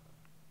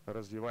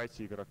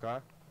 Развивайте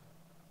игрока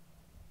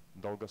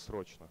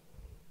долгосрочно.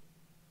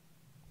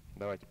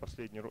 Давайте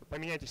последний.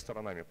 Поменяйтесь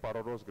сторонами.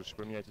 Пару розыгрышей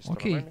поменяйтесь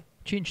сторонами.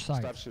 Change sides.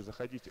 Старшие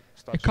заходите.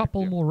 A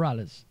couple more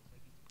rallies.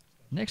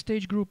 Next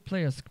age group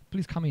players,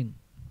 please come in.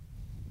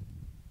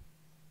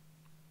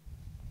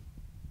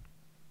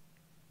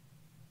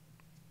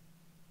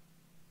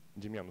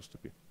 Демьян,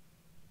 уступи.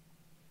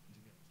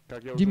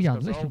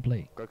 Demyan, let him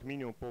play.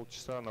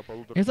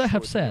 As I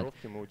have said,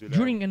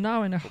 during an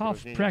hour and a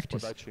half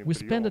practice, we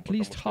spend at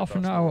least half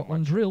an hour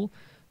on drill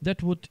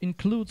that would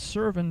include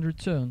serve and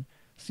return,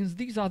 since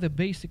these are the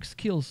basic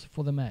skills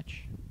for the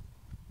match.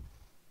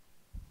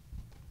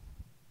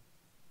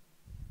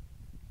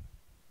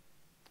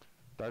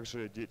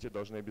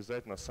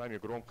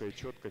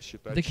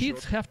 The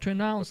kids have to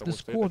announce the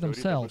score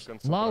themselves,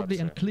 loudly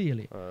and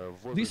clearly.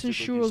 This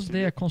ensures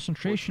their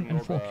concentration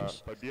and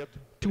focus.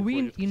 To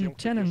win in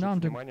 10 and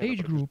under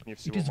age group,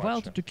 it is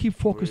vital to keep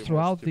focus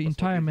throughout the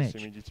entire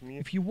match.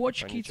 If you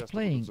watch kids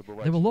playing,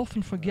 they will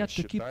often forget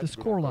to keep the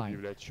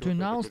scoreline, to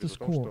announce the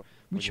score,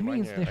 which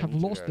means they have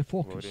lost the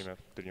focus.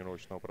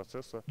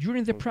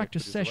 During the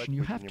practice session,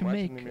 you have to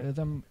make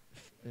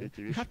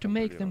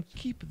them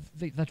keep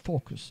that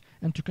focus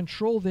and to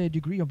control their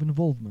degree of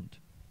involvement.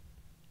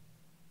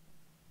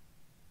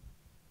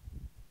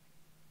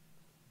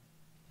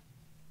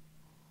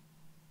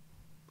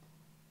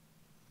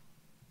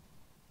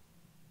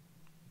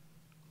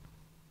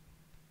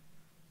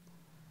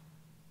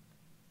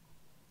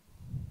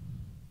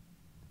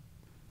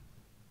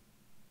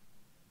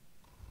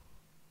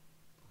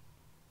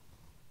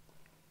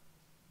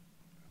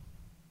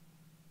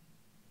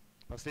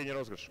 Последний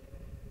розыгрыш.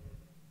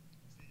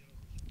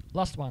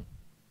 Last one.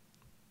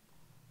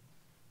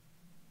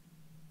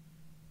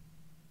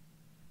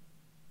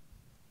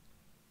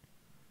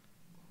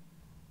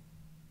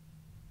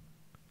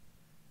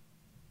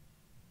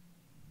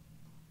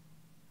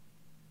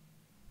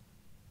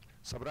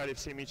 Собрали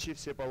все мячи,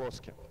 все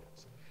полоски.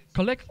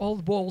 Collect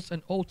all balls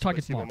and all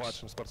target Спасибо marks.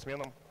 младшим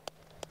спортсменам.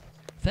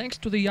 Thanks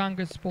to the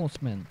younger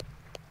sportsmen.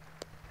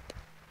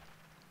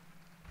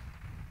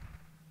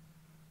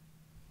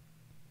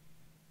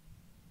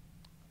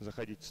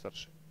 Заходите,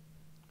 старший.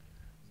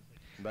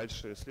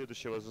 Дальше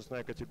следующая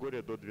возрастная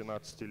категория до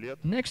 12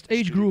 лет. Next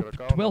age group,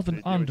 12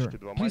 and under.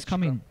 Please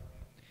come in.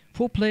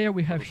 4 players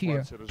we have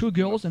here, 2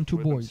 girls and 2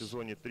 boys.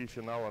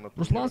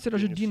 Ruslan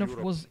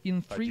Sirajudinov was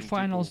in 3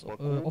 finals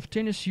of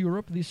Tennis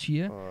Europe this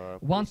year,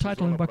 1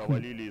 title in Baku.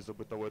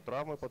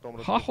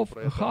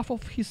 Half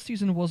of his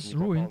season was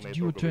ruined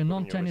due to a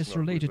non-tennis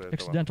related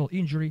accidental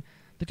injury.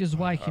 That is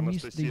why he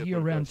missed the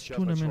year-end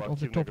tournament of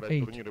the top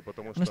 8.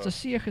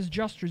 Anastasia has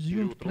just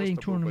resumed playing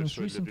tournaments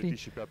recently.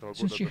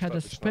 Since she had a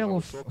spell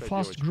of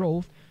fast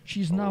growth, she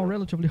is now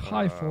relatively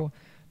high for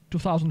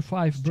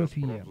 2005 birth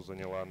year.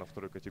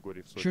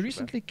 She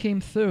recently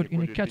came third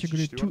in a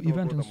Category 2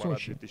 event in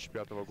Sochi.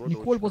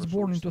 Nicole was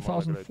born in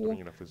 2004,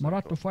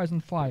 Marat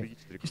 2005.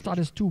 He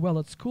studies too well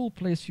at school,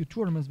 plays few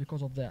tournaments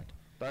because of that.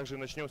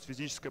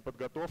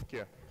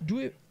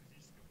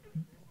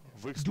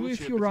 Do a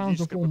few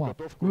rounds of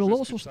warm-up. We will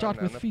also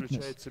start with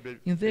fitness.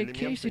 In their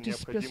case, it is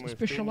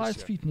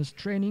specialized fitness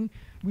training,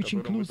 which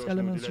includes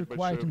elements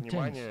required in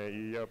tennis.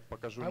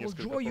 I will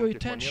draw your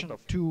attention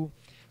to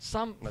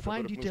some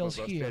fine details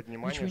here,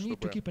 which we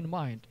need to keep in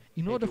mind,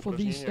 in order for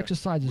these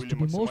exercises to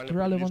be most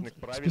relevant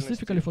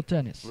specifically for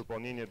tennis.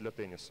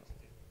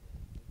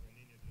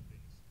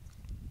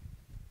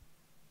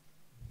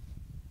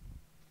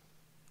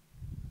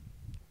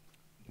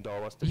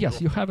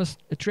 Yes, you have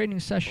a training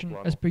session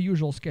as per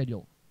usual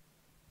schedule.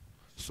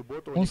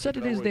 On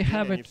Saturdays they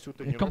have a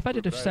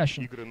competitive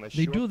session.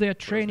 They do their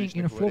training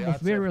in a form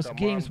of various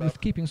games with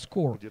keeping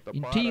score,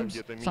 in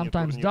teams,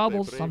 sometimes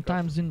doubles,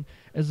 sometimes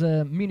as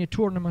a mini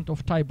tournament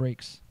of tie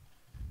breaks.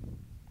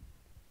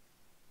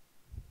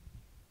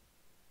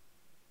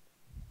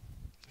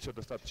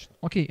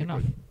 Okay,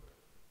 enough.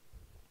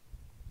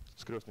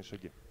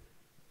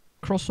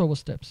 Crossover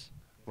steps.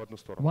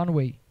 One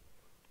way.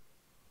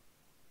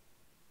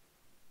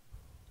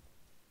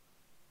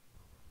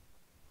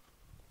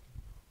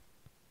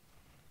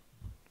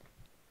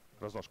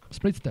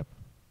 Split step.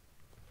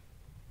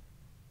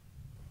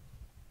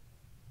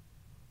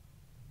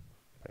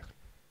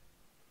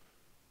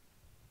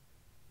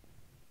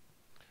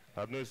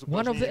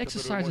 One of the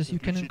exercises you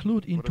can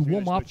include into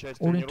warm-up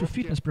or into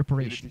fitness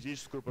preparation.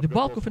 The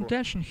bulk of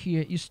attention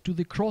here is to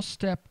the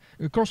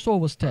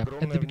crossover step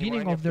at the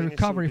beginning of the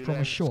recovery from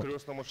a shot.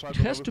 It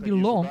has to be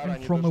long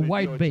and from a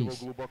wide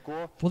base.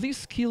 For this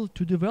skill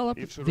to develop,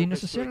 they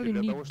necessarily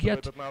need to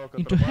get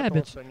into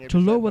habits to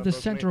lower the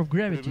center of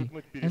gravity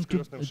and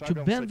to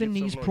bend the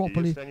knees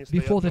properly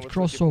before that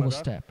crossover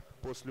step.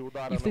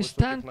 If they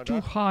stand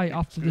too high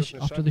after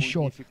the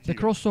shot, the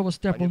crossover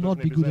step will not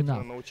be good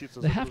enough.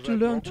 They have to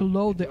learn to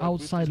load the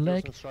outside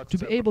leg to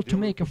be able to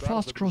make a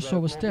fast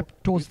crossover step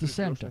towards the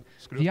center.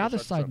 The other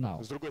side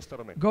now.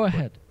 Go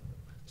ahead.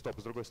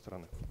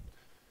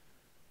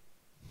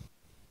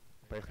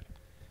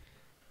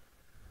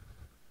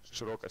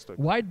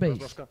 Wide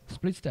base.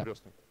 Split step.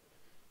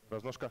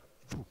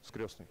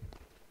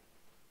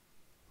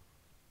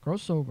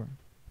 Crossover.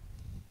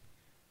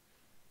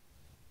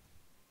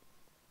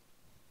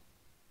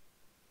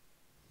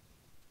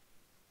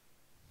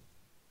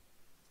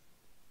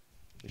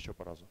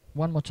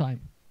 One more time.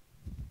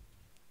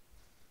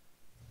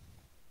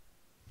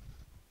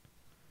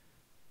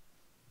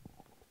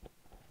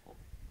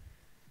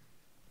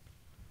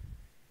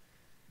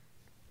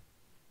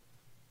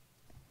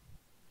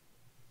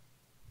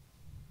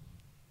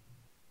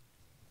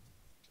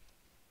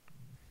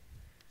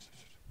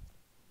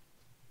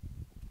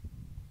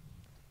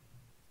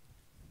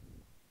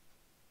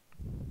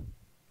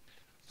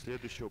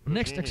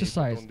 Next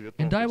exercise,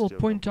 and I will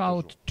point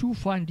out two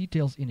fine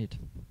details in it.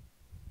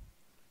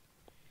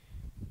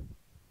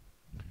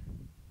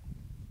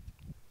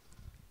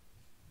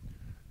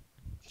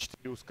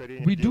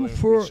 We do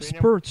 4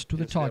 spurts to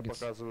the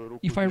targets.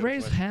 If I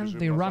raise hand,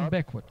 they run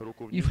backward.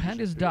 If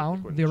hand is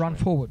down, they run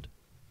forward.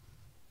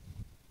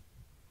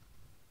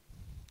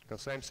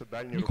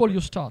 Nicole, you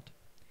start.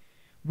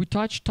 We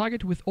touch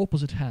target with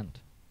opposite hand.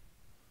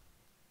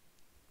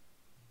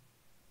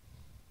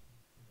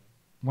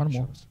 One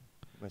more.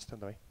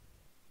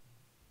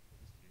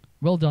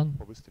 Well done.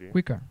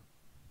 Quicker.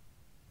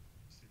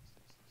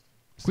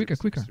 Quicker,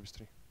 quicker.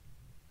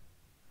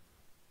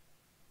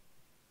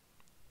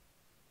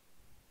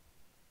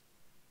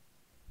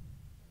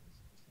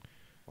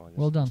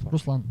 Well done,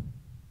 Ruslan.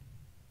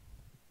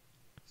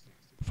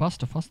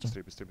 Faster, faster.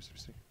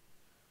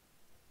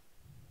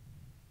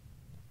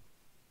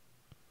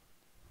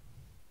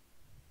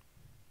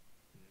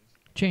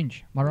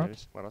 Change,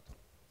 Marat.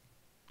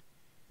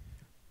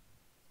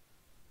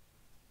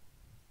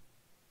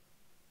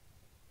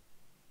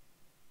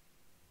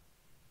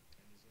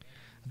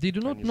 They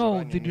do not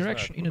know the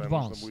direction in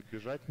advance.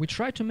 We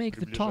try to make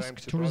the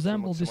task to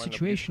resemble the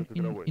situation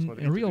in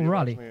a real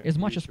rally as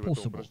much as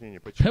possible.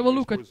 Have a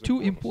look at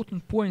 2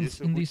 important points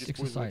in this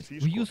exercise.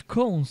 We use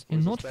cones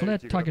and not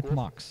flat target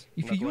marks.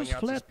 If you use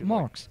flat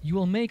marks, you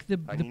will make the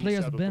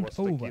players bend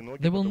over.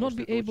 They will not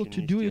be able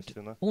to do it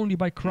only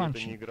by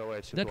crunching.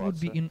 That would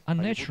be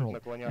unnatural,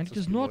 and it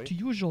is not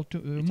usual to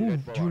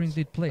move during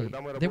the play.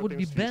 They would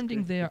be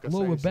bending their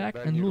lower back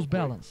and lose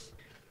balance.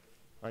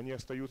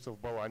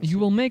 You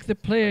will make the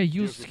player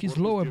use his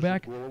lower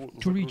back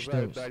to reach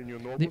those.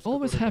 They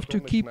always have to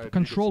keep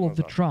control of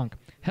the trunk,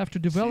 have to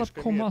develop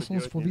core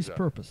muscles for this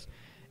purpose.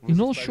 In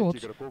all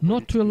shots,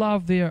 not to allow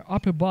their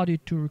upper body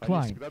to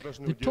recline.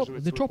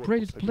 The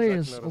top-rated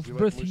players of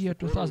birth year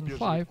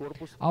 2005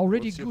 are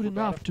already good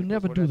enough to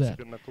never do that.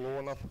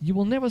 You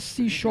will never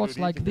see shots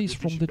like this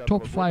from the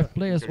top 5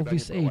 players of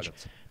this age,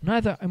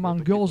 neither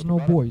among girls nor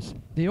boys.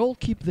 They all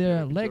keep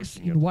their legs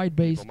in wide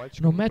base,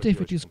 no matter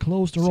if it is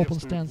closed or open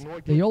stance,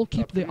 they all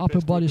keep the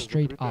upper body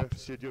straight up.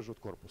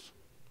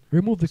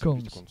 Remove the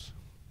cones.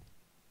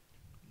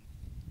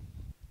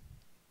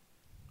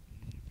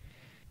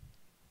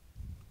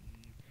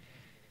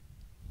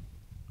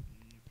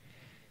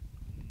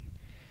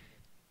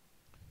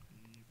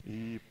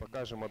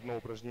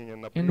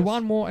 And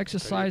one more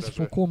exercise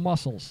for core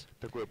muscles.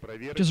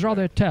 It is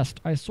rather a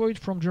test. I saw it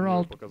from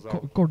Gerald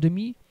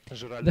Cordemi,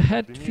 the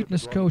head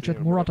fitness coach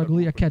at Murat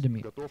Agli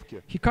Academy.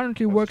 He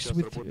currently works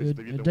with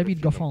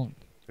David Goffin.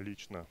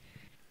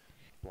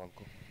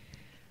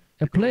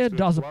 A player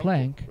does a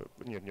plank,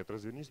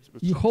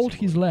 you hold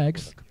his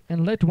legs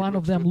and let one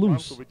of them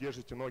loose.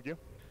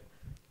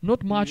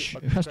 Not much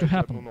has to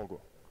happen.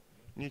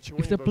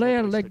 If the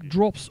player leg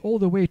drops all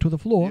the way to the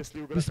floor,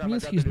 this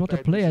means he is not a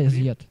player as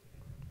yet.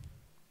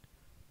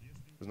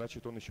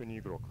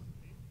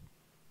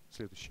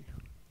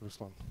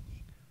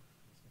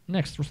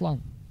 Next,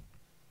 Ruslan.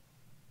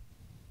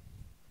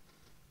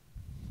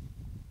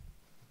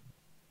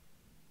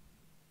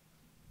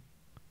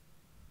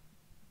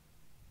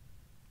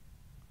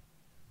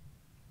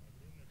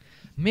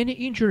 Many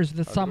injuries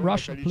that some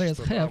Russian players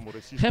have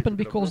happen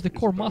because the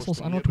core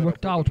muscles are not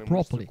worked out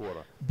properly,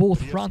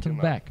 both front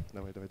and back.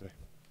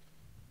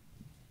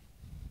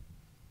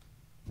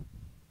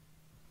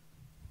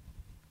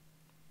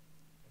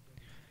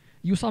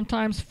 You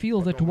sometimes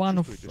feel that one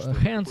of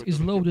hands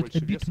is loaded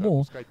a bit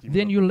more,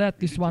 then you let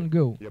this one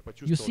go.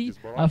 You see,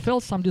 I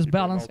felt some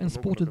disbalance and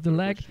spotted the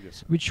leg,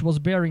 which was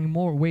bearing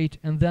more weight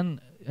and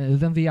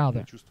than the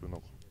other.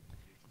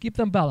 Keep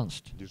them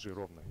balanced.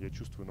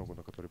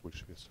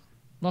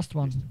 Last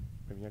one.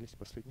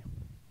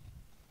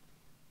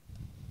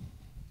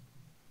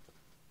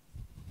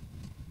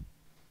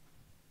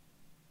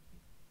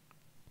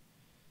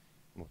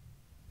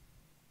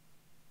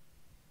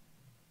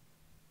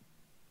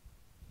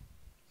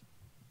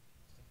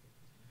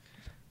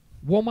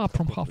 Warm up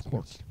from half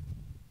court.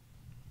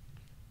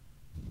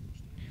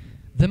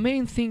 The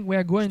main thing we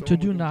are going to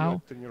do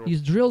now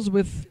is drills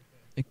with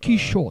a key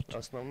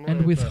shot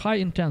and with high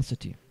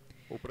intensity.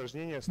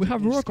 We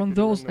have worked on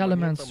those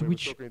elements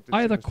which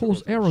either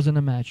cause errors in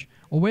a match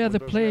or where the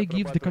player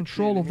gives the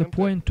control of the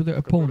point to the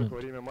opponent.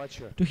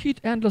 To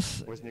hit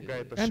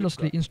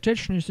endlessly in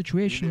stationary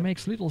situation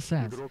makes little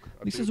sense.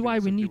 This is why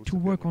we need to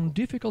work on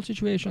difficult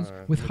situations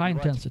with high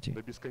intensity.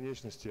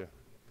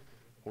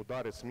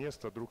 Удары с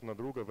места друг на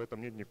друга, в этом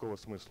нет никакого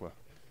смысла.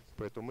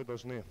 Поэтому мы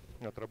должны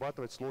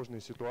отрабатывать сложные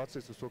ситуации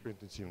с высокой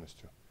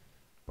интенсивностью.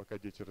 Пока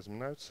дети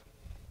разминаются.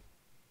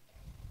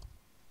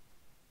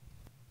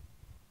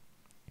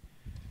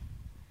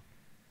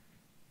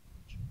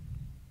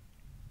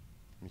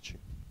 Мячи.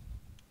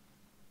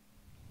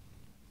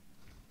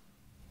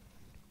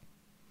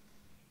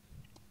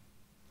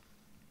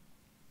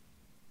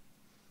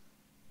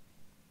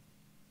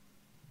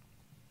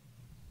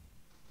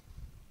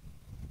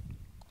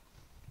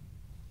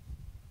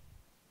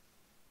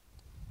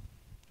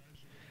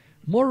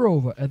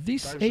 Moreover, at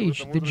this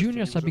age, the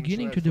juniors are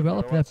beginning to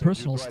develop their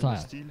personal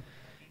style.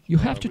 You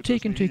have to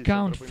take into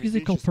account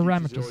physical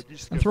parameters,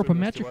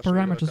 anthropometric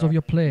parameters of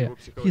your player,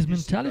 his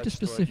mentality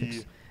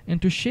specifics, and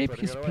to shape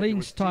his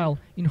playing style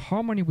in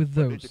harmony with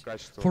those.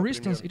 For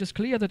instance, it is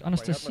clear that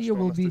Anastasia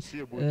will be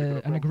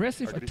an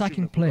aggressive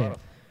attacking player.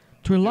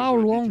 To allow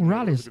long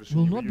rallies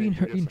will not be in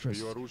her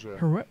interest.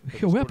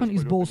 Her weapon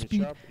is ball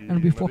speed,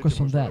 and we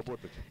focus on that.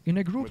 In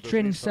a group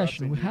training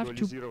session, we have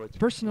to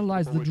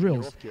personalize the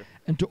drills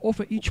and to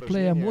offer each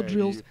player more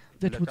drills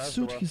that would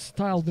suit his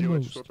style the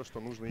most.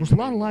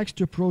 Ruslan likes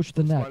to approach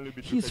the net.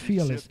 He is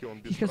fearless,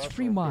 he has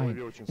free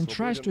mind, and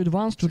tries to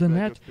advance to the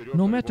net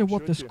no matter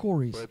what the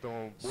score is.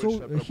 So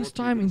his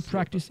time in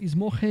practice is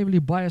more heavily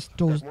biased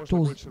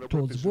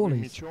towards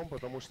volleys.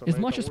 As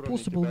much as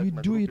possible we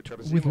do it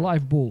with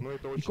live ball,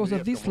 because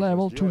at this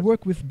level to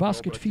work with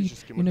basket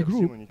feet in a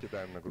group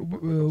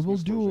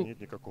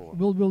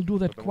we'll do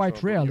that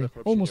quite rarely,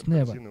 almost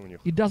never.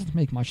 It doesn't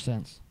make much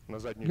sense.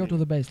 Go to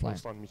the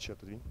baseline.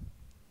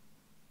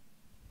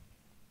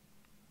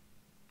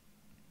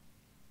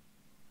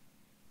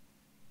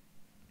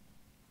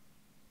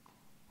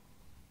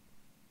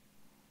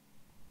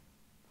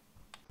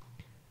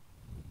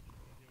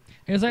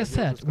 As I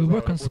said, we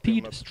work on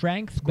speed,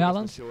 strength,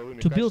 balance,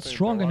 to build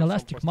strong and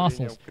elastic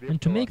muscles and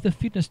to make the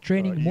fitness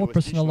training more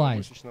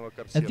personalized.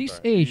 At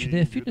this age,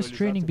 their fitness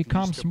training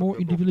becomes more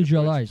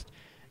individualized,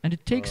 and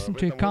it takes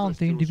into account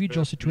the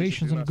individual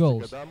situations and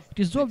goals. It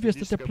is obvious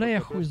that a player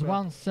who is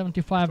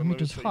 175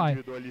 meters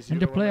high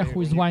and a player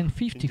who is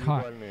 150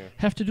 high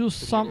have to do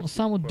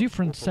somewhat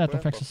different set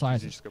of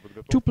exercises.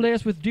 Two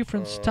players with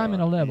different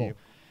stamina level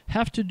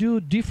have to do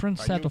different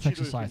set of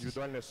exercises.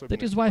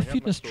 That is why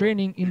fitness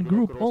training in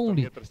group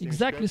only,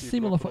 exactly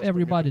similar for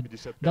everybody,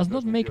 does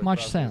not make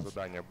much sense,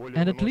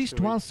 and at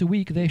least once a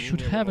week they should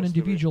have an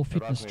individual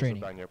fitness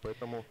training.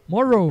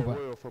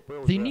 Moreover,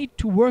 they need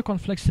to work on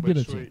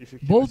flexibility,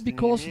 both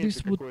because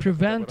this would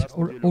prevent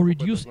or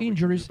reduce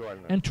injuries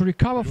and to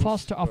recover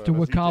faster after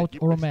workout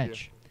or a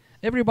match.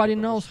 Everybody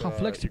knows how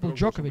flexible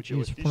Djokovic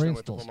is, for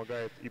instance.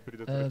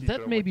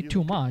 That may be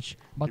too much,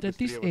 but at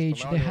this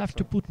age they have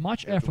to put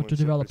much effort to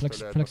develop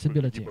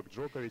flexibility.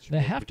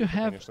 They have to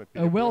have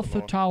a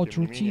well-thought-out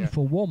routine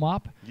for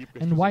warm-up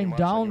and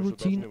wind-down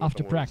routine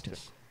after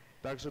practice.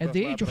 At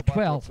the age of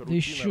 12,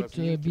 they should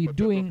be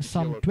doing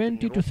some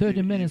 20 to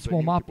 30 minutes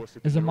warm-up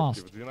as a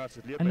must,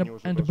 and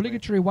an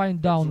obligatory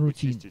wind-down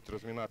routine.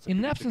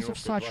 In absence of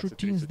such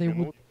routines, they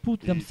would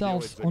put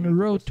themselves on a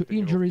road to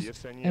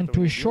injuries and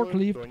to a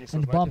short-lived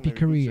and bumpy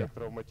career.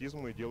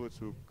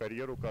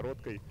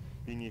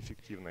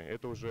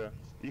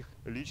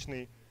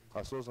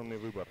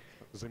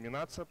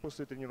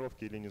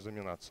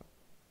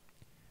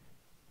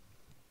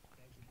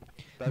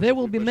 There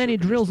will be many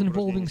drills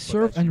involving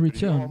serve and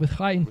return with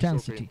high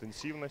intensity.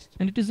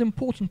 And it is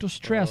important to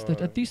stress that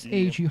at this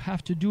age you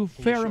have to do a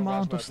fair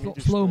amount of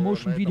slow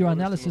motion video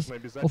analysis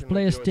of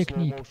players'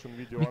 technique,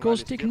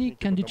 because technique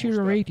can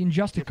deteriorate in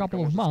just a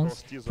couple of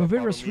months for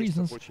various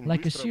reasons,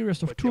 like a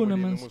series of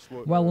tournaments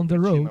while on the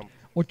road,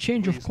 or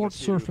change of court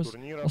surface,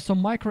 or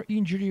some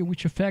micro-injury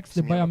which affects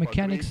the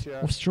biomechanics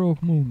of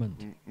stroke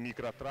movement.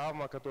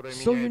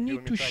 So you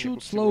need to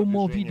shoot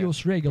slow-mo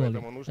videos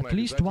regularly, at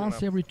least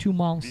once every 2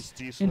 months,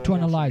 and to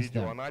analyze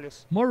them.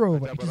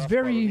 Moreover, it is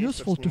very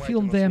useful to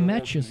film their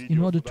matches in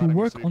order to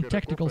work on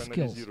tactical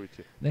skills.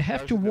 They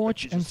have to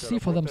watch and see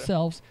for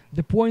themselves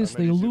the points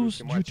they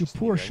lose due to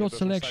poor shot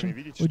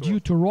selection or due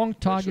to wrong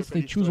targets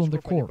they choose on the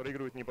court.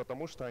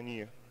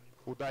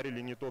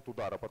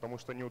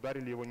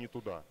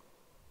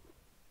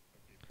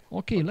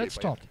 Okay, let's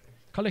start.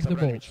 Collect the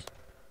balls.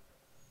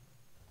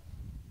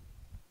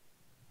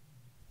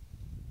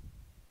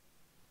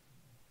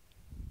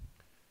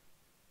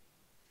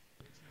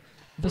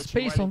 The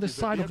space on this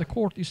side of the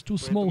court is too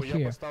small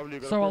here,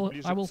 so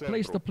I will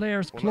place the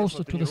players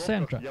closer to the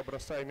center.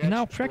 In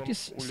our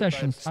practice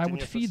sessions, I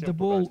would feed the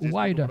ball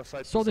wider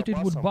so that it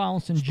would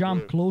bounce and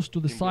jump close to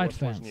the side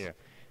fence.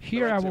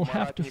 Here I will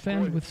have to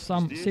fend with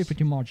some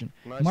safety margin.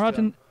 Marat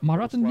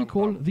and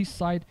Nicole this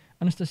side,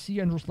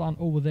 Anastasia and Ruslan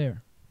over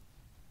there.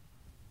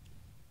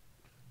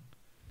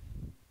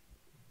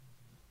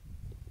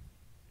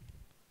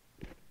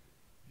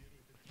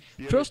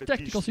 First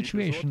tactical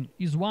situation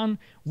is one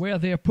where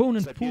the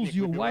opponent pulls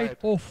you wide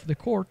off the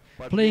court,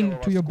 playing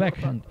to your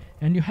backhand,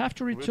 and you have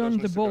to return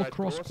the ball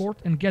cross-court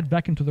and get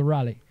back into the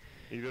rally.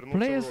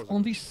 Players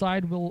on this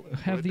side will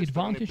have the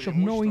advantage of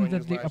knowing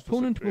that the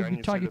opponent will be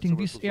targeting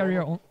this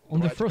area on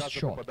the first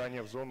shot.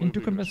 And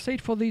to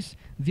compensate for this,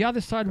 the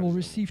other side will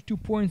receive 2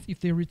 points if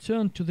they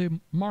return to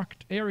the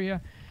marked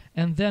area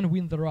and then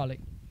win the rally.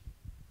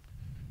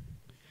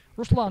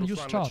 Ruslan, you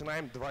start.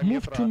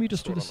 Move 2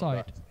 meters to the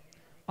side.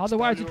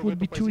 Otherwise it would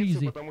be too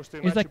easy,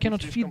 as I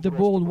cannot feed the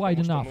ball wide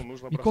enough,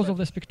 because of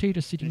the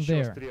spectators sitting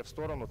there.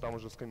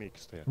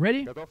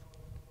 Ready?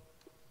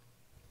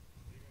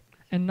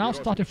 And now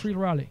start a free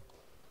rally.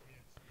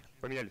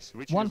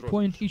 1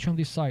 point each on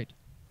this side.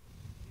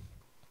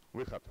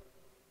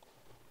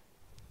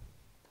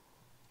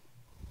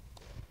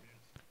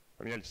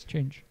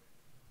 Change.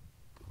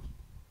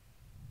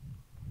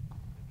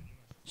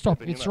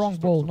 Stop, it's wrong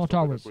ball, not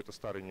ours.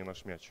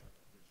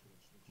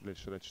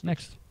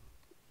 Next.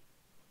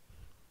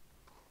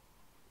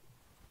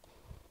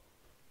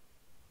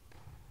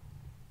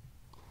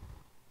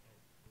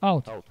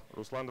 Out.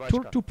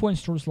 2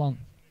 points to Ruslan.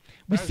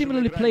 We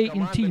similarly play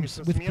in teams,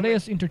 with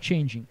players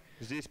interchanging.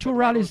 2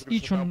 rallies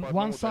each on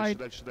one side,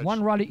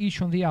 1 rally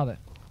each on the other.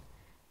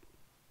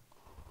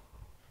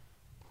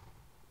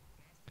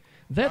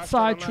 That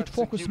side should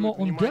focus more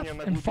on depth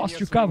and fast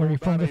recovery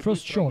from the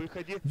first shot.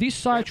 This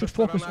side should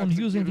focus on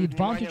using the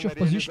advantage of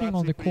positioning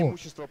on the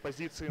court.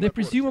 They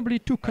presumably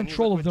took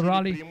control of the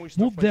rally,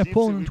 moved the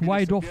opponent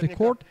wide off the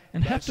court,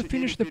 and have to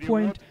finish the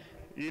point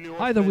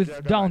either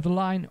with down the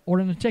line or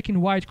an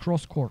attacking wide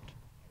cross court.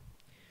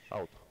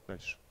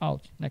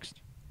 Out.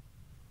 Next.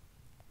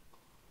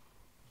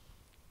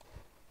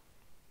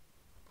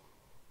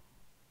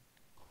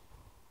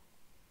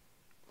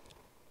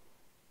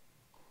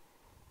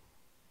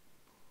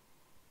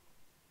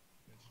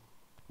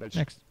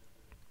 Next.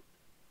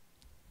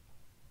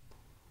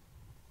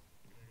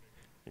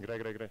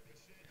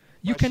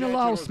 You can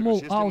allow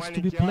small outs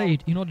to be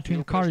played in order to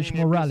encourage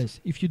more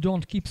rallies, if you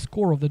don't keep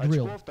score of the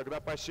drill.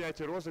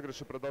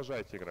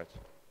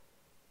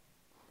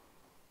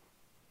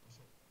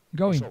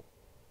 Going.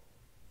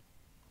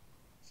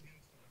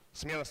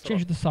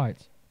 Change the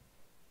sides.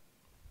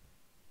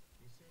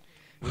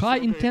 High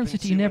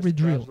intensity in every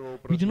drill.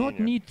 We do not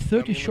need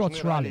 30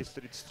 shots rallies.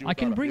 I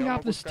can bring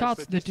up the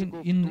stats that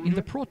in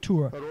the Pro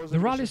Tour, the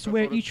rallies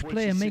where each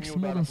player makes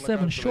more than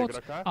 7 shots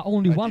are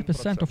only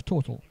 1% of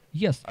total.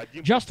 Yes,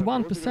 just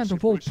 1%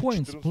 of all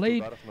points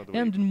played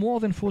end in more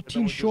than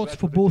 14 shots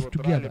for both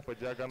together.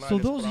 So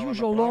those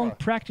usual long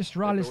practice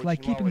rallies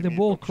like keeping the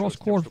ball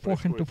cross-court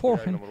forehand to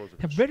forehand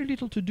have very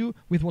little to do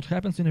with what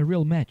happens in a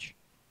real match.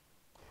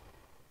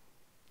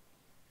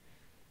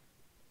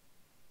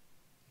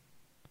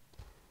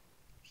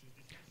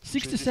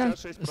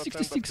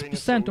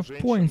 .66% of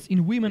points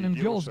in women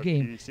and girls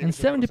game and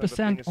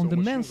 70% on the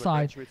men's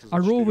side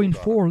are over in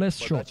 4 less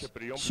shots.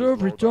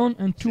 Serve, return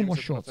and 2 more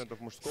shots.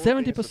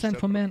 70%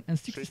 for men and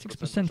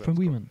 66% for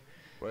women.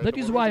 That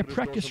is why a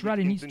practice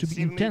rally needs to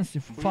be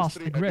intensive, fast,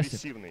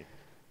 aggressive.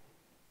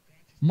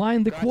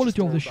 Mind the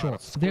quality of the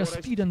shots, their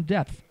speed and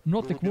depth,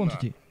 not the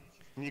quantity.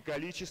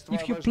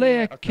 If your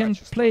player can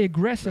play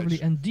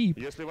aggressively and deep,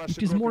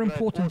 it is more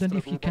important than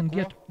if he can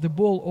get the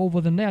ball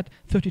over the net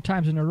 30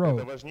 times in a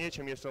row.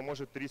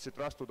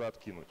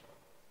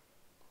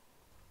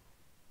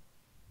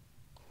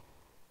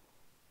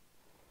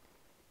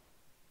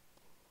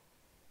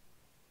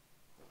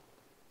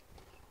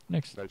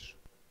 Next.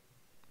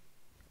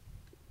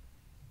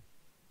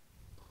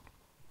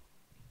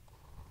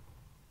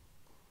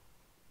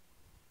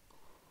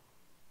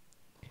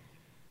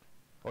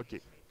 Okay.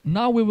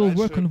 Now we will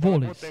work on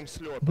volleys.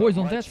 Boys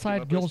on that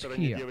side, girls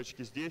here.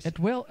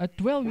 At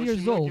 12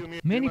 years old,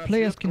 many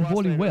players can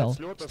volley well,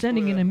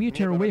 standing in a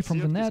meter away from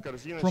the net,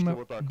 from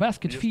a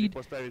basket feed,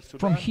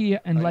 from here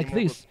and like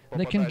this.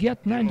 They can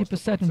get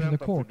 90% into the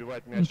court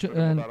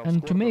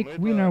and to make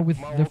winner with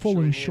the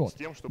following shot.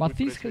 But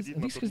this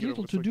has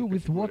little to do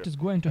with what is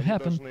going to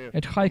happen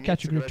at high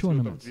category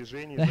tournaments.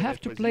 They have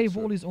to play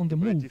volleys on the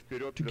move,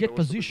 to get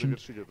positioned,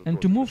 and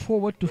to move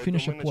forward to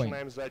finish a point.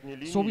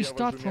 So we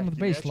start from the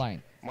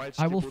baseline.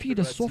 I will feed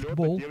a soft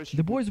ball,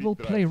 the boys will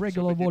play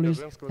regular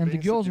volleys, and the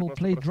girls will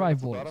play drive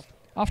volleys.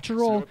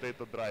 After all,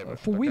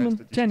 for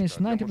women tennis,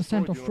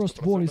 90% of first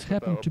volleys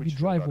happen to be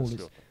drive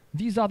volleys.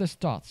 These are the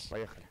starts.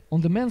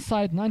 On the men's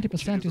side,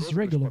 90% is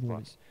regular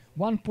volleys.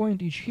 1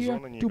 point each here,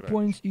 2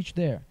 points each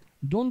there.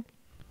 Don't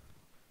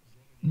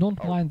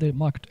mind the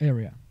marked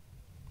area.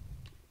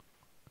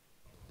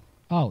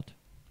 Out.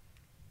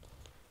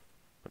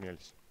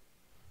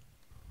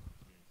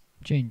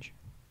 Change.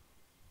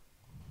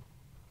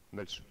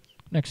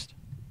 Next.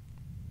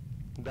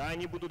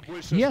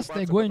 Yes,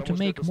 they're going to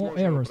make more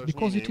errors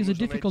because it is a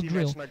difficult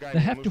drill. They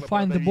have to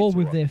find the ball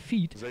with their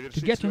feet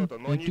to get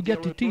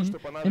it in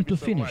and to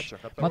finish.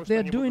 But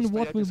they're doing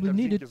what will be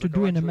needed to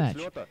do in a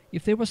match.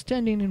 If they were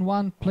standing in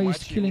one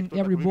place killing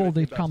every ball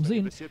that comes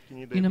in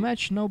a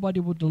match nobody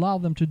would allow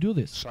them to do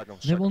this.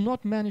 They will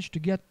not manage to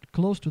get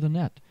close to the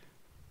net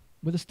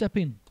with a step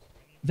in.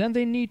 Then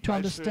they need to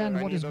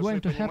understand what is going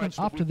to happen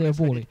after their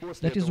volley.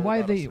 That is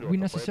why we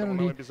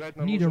necessarily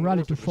need a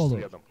rally to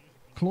follow.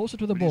 Closer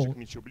to the ball.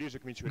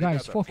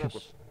 Guys,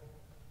 focus.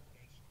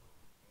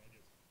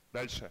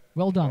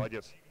 Well done.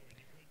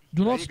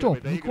 Do not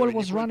stop. Nicole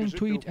was running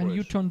to it and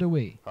you turned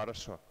away.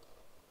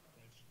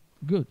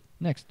 Good.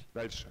 Next.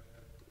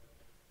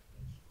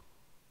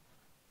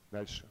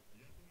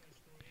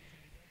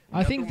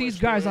 I think these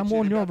guys are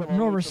more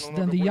nervous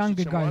than the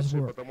younger guys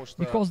were,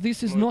 because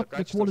this is not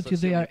the quality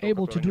they are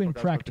able to do in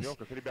practice.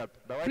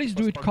 Please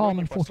do it calm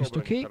and focused,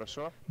 okay?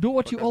 Do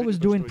what you always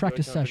do in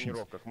practice sessions.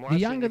 The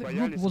younger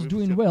group was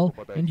doing well,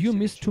 and you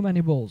missed too many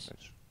balls.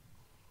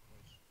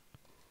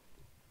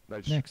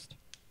 Next.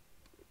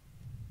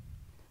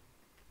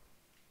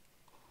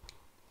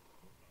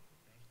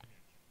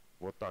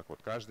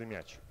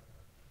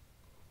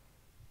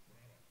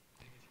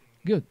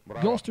 Good.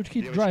 Girls to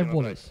hit drive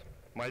volleys.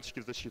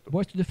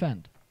 Boys to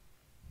defend.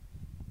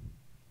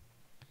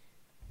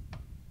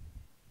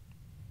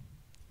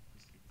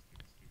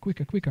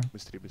 Quicker, quicker.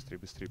 Быстрее.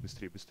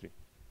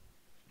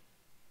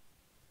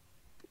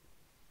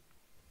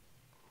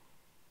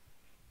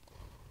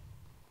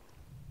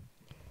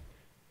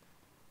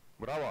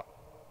 Браво.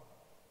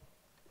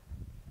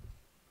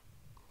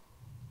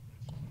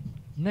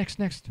 Next.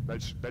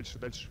 Дальше.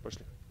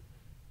 Пошли.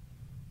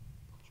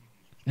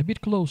 A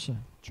bit closer.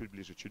 Чуть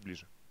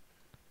ближе.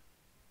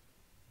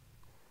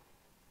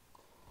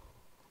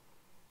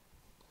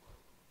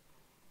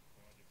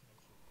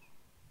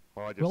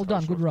 Well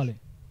done, good rally.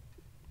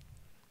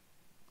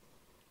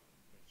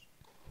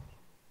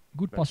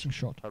 Good passing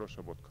shot.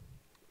 Хорошая ботка.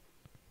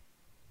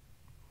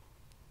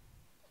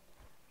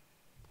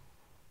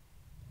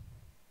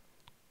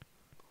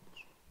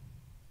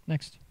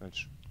 Next.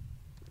 Дальше.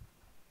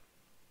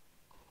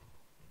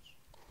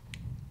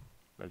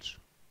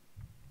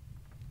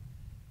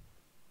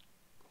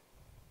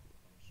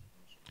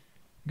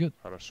 Good.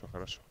 Хорошо.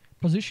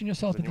 Position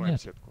yourself in the net.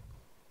 Сетку.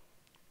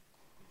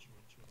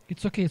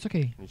 It's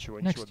okay.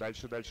 Ничего. Next.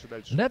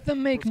 Дальше. Let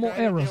them make more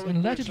errors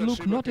and let it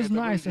look not as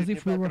nice as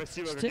if we were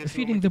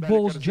feeding the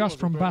balls just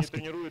from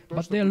basket,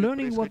 but they're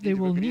learning what they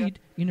will need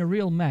in a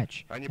real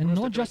match, and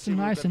not just a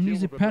nice and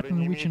easy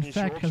pattern which in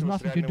fact has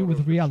nothing to do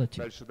with reality.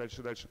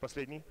 Дальше.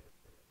 Последний.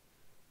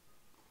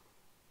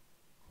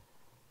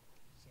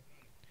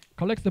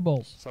 Collect the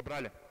balls.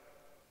 Собрали.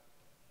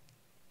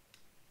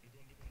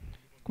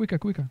 Quicker.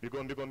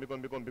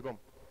 Бегом.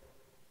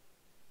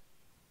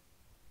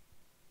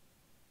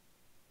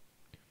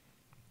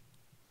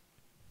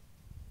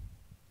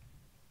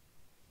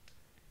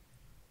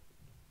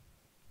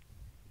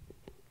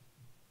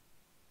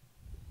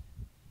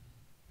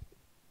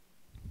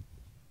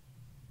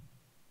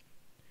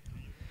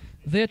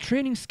 Their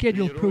training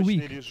schedule per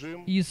week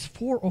is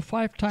 4 or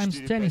 5 times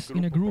tennis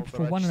in a group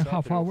for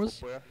 1.5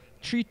 hours,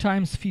 3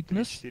 times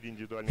fitness,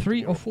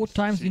 3 or 4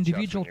 times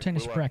individual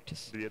tennis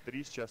practice.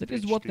 That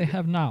is what they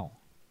have now.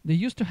 They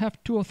used to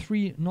have 2 or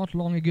 3 not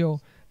long ago,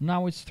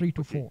 now it's 3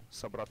 to 4.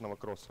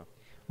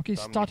 Okay,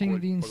 starting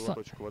the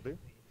inside.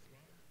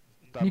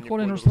 Nicole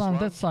and Ruslan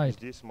that side.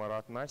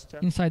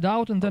 Inside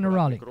out and then a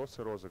rally.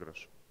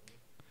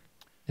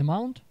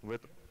 Amount?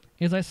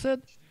 As I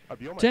said,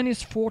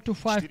 tennis 4 to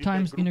 5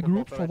 times in a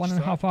group for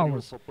 1.5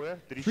 hours.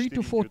 3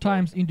 to 4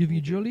 times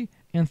individually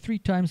and 3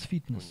 times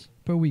fitness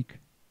per week.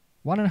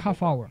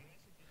 1.5 hour.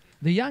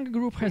 The younger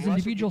group has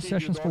individual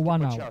sessions for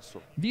 1 hour.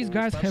 These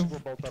guys have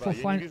for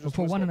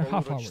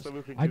 1.5 hours.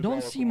 I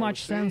don't see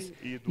much sense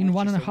in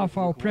 1.5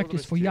 hour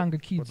practice for younger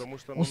kids,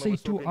 or say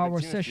 2 hour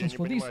sessions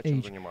for this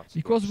age,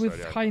 because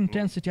with high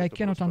intensity I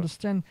cannot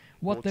understand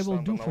what they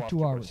will do for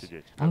 2 hours,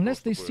 unless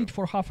they sit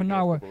for half an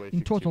hour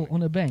in total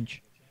on a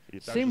bench.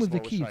 Same with the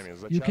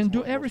kids. You can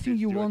do everything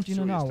you want in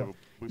an hour,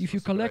 if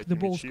you collect the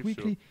balls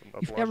quickly,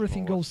 if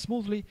everything goes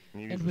smoothly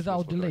and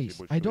without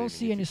delays. I don't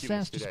see any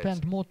sense to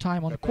spend more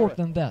time on court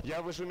than that.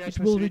 It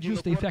will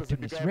reduce the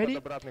effectiveness. Ready?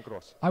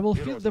 I will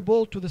field the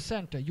ball to the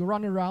center. You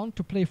run around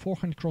to play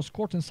forehand cross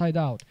court inside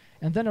out,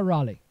 and then a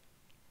rally.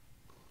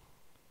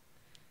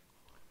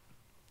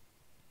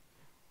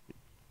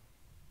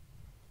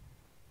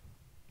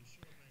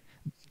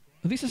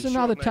 This is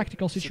another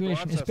tactical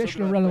situation,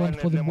 especially relevant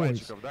for the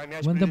boys.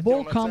 When the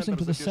ball comes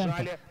into the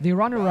center, they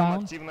run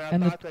around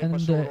and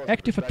the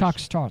active attack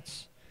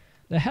starts.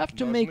 They have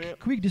to make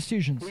quick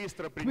decisions,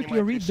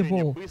 quickly read the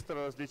ball,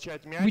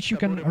 which you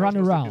can run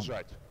around.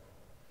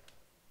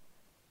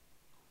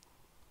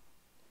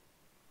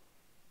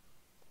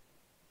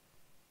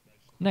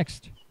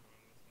 Next.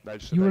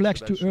 You relax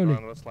too early.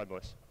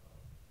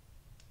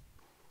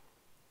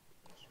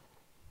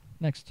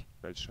 Next.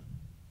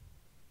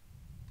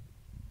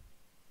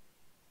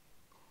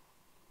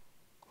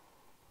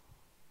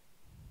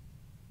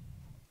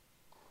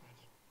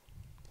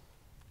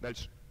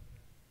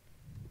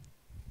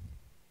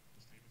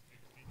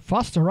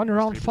 Faster, run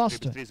around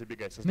faster.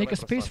 Make a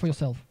space for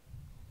yourself.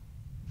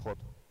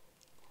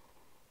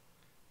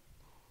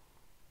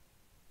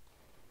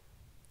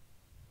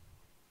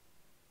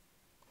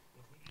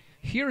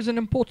 Here is an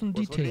important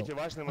detail.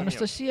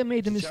 Anastasia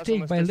made a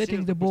mistake by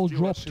letting the ball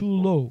drop too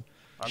low.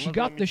 She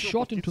got the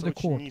shot into the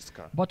court,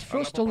 but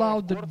first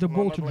allowed the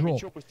ball to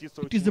drop.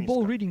 It is the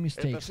ball reading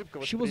mistake.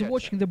 She was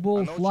watching the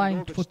ball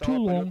flying for too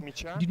long,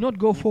 did not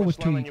go forward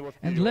to it,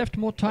 and left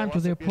more time to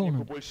the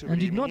opponent, and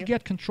did not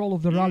get control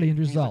of the rally and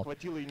result.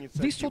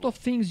 These sort of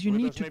things you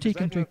need to take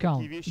into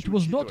account. It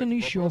was not an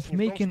issue of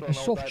making a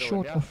soft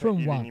shot or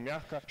firm one.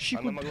 She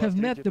could have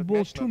met the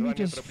ball 2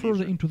 meters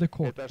further into the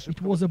court.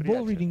 It was a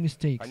ball reading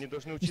mistake.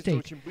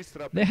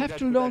 They have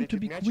to learn to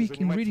be quick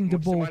in reading the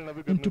ball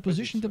and to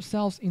position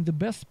themselves in the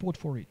best spot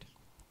for it.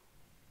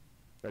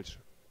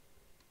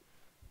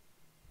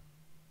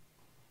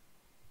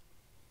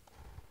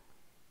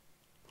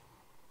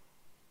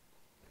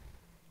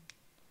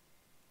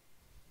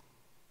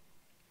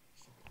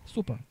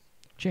 Super.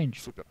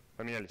 Change. Супер.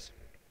 Поменялись.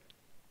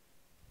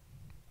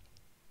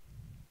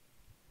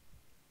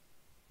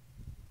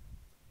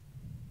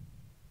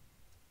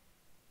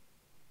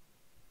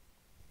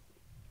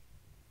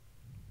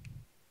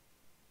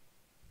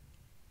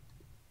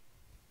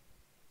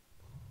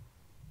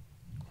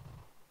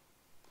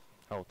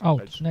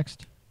 Out.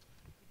 Next.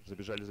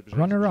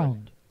 Run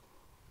around.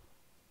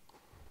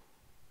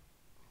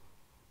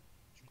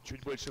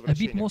 A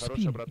bit more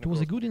spin. It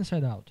was a good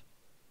inside out.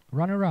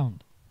 Run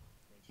around.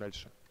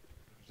 Дальше.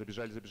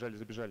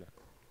 Забежали.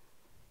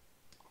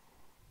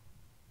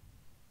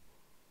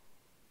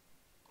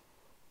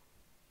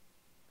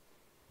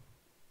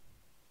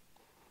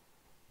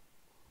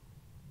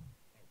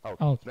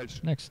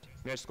 Out. Next.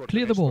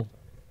 Clear the ball.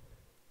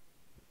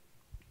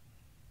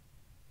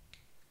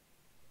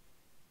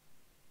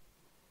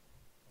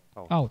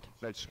 Out.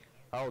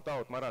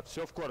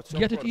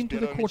 Get it into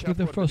the court with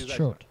the first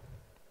shot.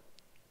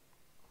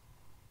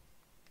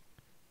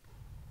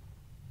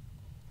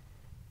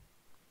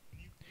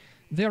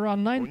 There are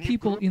 9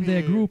 people in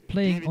their group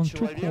playing on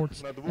 2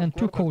 courts and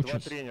 2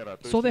 coaches.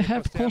 So they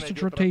have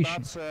constant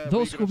rotation.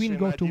 Those who win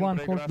go to one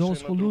court,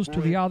 those who lose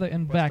to the other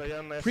and back.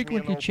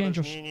 Frequently change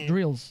of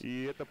drills.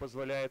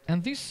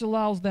 And this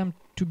allows them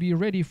to be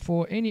ready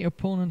for any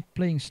opponent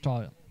playing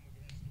style.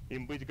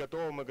 Им быть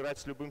готовым играть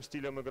с любым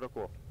стилем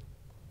игроков.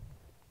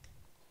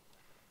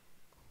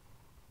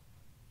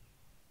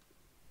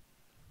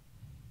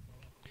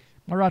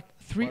 Marat,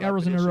 3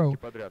 arrows in a row.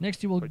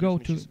 Next you will go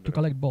to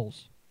collect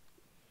balls.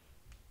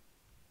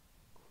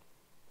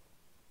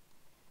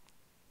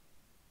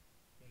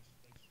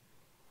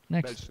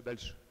 Next.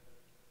 Дальше.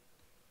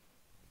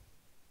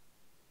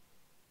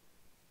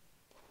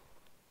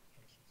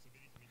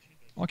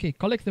 Okay,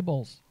 collect the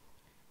balls.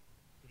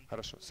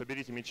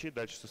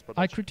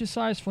 I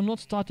criticize for not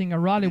starting a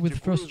rally with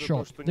first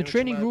shot. The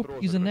training group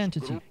is an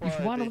entity. If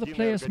one of the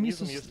players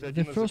misses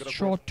the first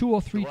shot 2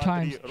 or 3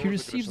 times, he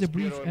receives a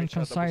brief and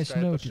concise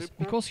notice,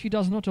 because he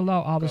does not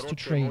allow others to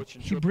train.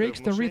 He breaks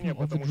the rhythm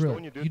of the drill.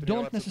 You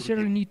don't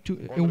necessarily need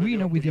a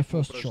winner with your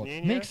first shot.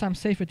 Make some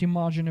safety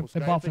margin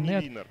above the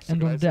net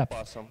and on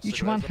depth.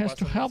 Each one has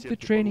to help the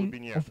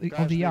training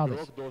of the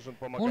others.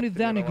 Only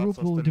then a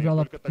group will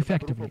develop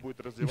effectively.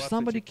 If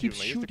somebody keeps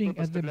shooting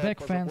at the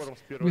back fence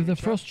with with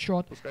the first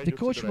shot, the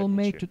coach will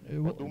make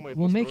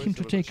him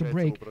to take a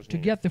break to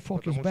get the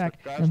focus back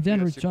and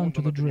then return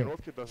to the drill.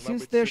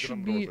 Since there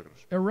should be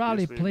a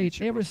rally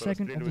played every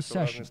second of the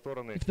session,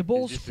 if the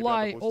balls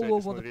fly all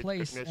over the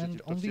place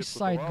and on this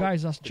side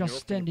guys are just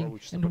standing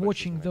and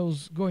watching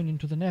those going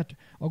into the net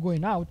or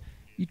going out,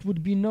 it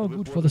would be no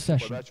good for the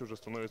session.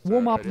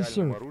 Warm up the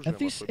serve. At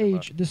this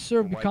age, the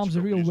serve becomes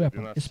a real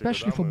weapon,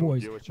 especially for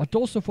boys, but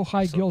also for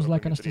high girls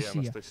like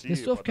Anastasia. The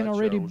serve can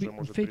already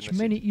fetch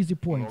many easy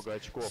points,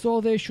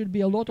 so there should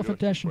be a lot of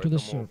attention to the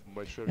serve.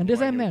 And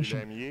as I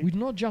mentioned, we do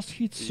not just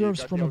hit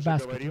serves from a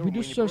basket, we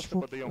do serves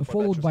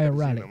followed by a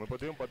rally.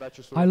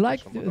 I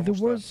like the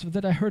words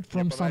that I heard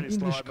from some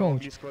English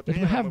coach, that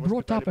we have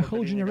brought up a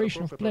whole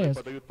generation of players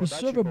who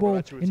serve a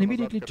ball and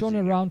immediately turn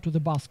around to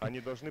the basket.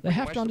 They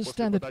have to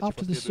understand that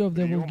after the serve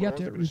they will get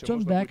a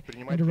return back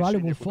and a rally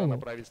will follow,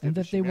 and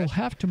that they will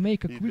have to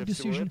make a quick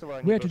decision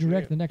where to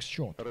direct the next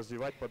shot.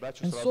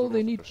 And so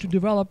they need to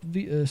develop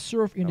the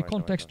serve in the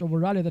context of a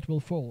rally that will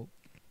follow.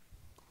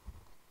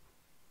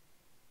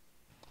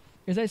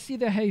 As I see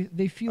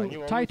they feel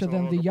tighter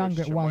than the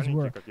younger ones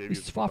were.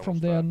 It's far from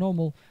their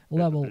normal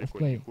level of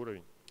play.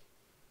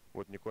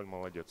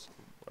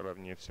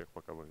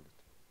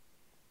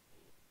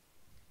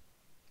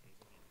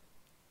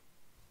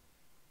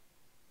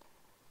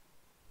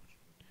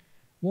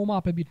 Warm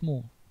up a bit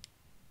more.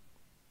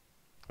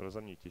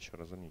 Разомните, еще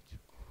разомните.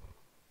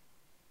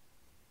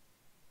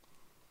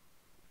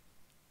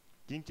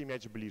 Киньте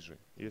мяч ближе.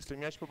 Если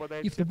мяч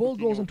попадает If the ball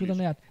goes into the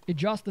net,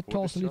 adjust the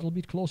toss a little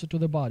bit closer to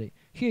the body.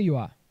 Here you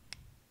are.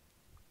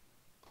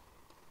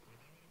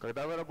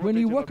 When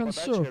you work on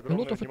serve, a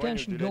lot of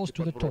attention goes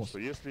to the toss.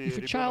 If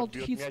a child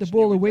hits the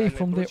ball away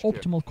from the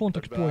optimal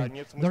contact point,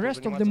 the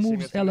rest of the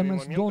moves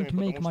elements don't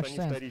make much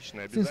sense,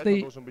 since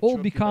they all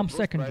become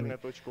secondary.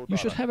 You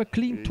should have a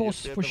clean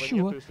toss for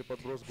sure,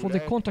 for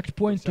the contact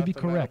point to be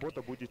correct.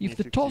 If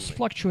the toss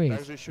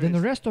fluctuates, then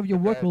the rest of your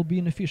work will be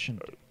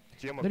inefficient.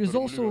 There is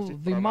also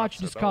the much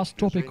discussed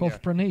topic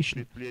of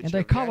pronation, and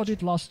I covered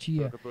it last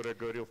year.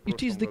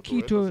 It is the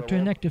key to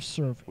an active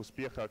serve.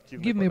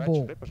 Give me a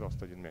ball.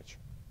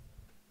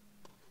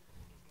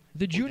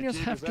 The juniors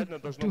have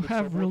to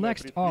have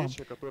relaxed arm,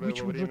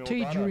 which would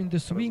rotate during the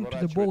swing to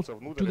the ball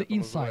to the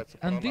inside,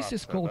 and this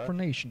is called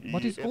pronation,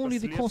 but it's only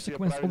the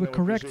consequence of a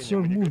correct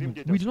serve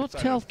movement. We do not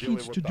tell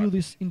kids to do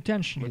this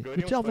intentionally,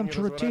 we tell them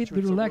to rotate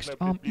the relaxed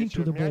arm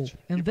into the ball,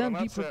 and then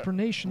deeper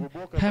pronation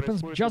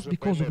happens just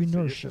because of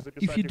inertia.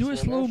 If you do a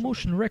slow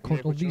motion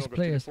record of these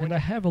players, and I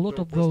have a lot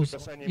of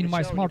those in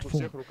my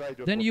smartphone,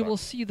 then you will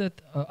see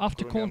that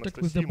after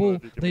contact with the ball,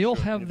 they all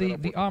have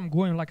the arm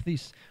going like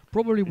this,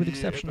 probably with the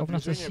exception of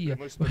Anastasia,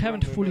 who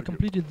haven't fully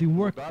completed the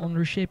work on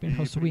reshaping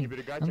her swing.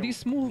 And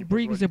this move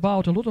brings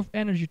about a lot of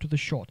energy to the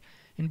shot,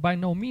 and by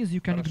no means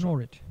you can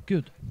ignore it.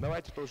 Good.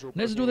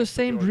 Let's do the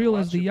same drill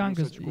as the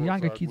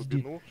younger kids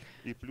did.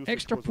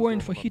 Extra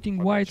point for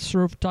hitting wide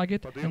serve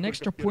target, and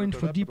extra point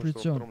for deep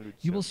return.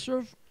 You will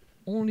serve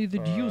only the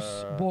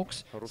deuce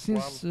box,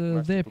 since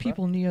there are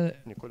people near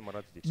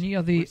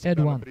the ad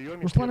one.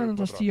 Ruslan and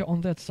Anastasia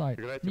on that side,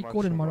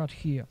 Nicole and Marat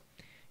here.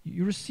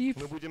 You receive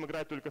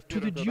to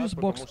the deuce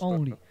box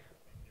only.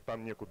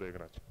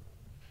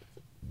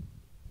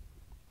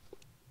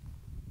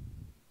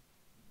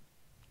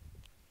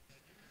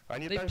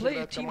 They play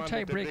a team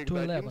tie break to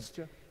 11.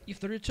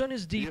 If the return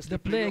is deep, the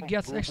player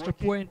gets extra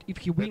point if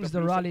he wins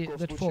the rally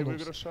that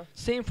follows.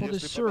 Same for the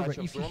server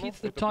if he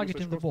hits the target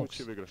in the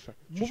box.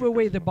 Move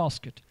away the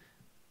basket.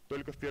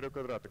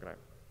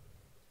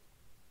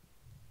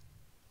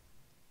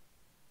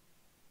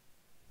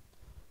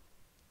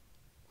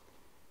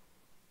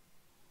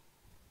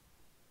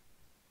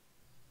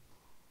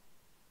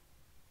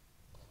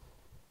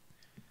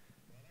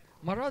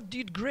 Marat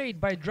did great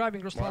by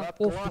driving Ruslan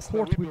off the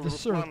court with the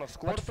serve,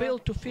 but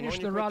failed to finish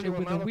the rally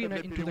with the winner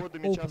into the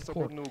open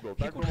court.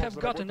 He could have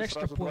got an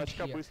extra point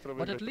here,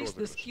 but at least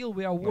the skill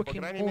we are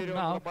working on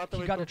now,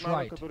 he got it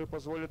right.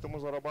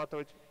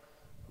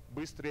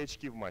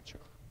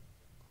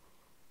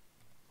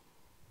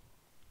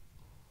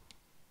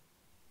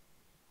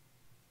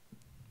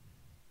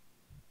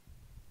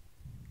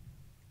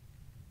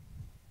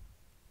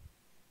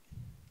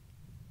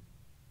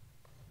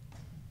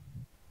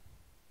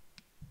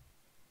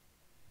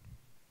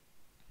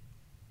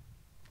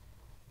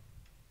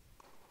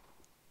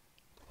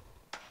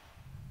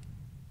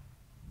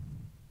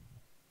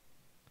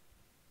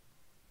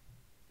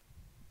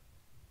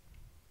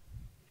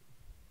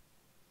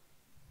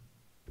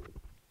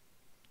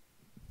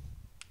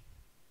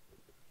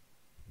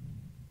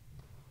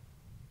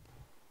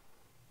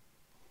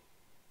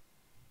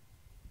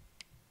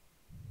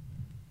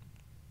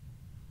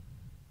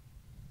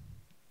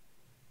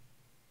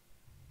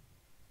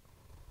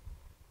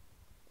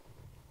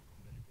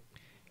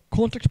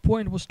 Contact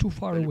point was too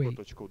far away.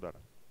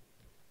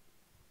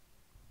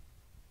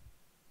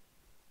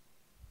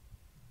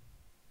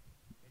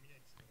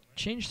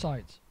 Change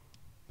sides.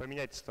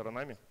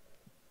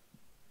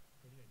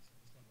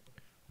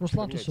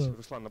 Ruslan to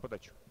serve.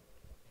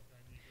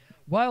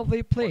 While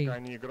they play,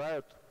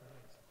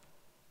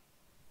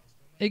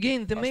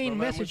 Again, the main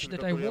message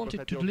that I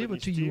wanted to deliver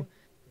to you,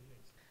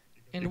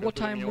 and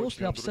what I'm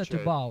mostly upset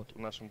about,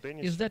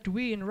 is that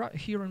we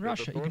here in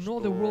Russia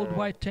ignore the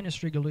worldwide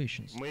tennis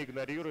regulations.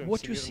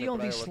 What you see on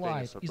this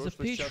slide is a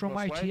page from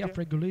RTF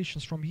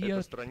regulations from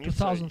year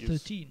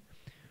 2013.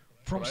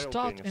 From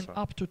start and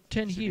up to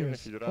 10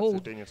 years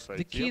old,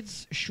 the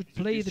kids should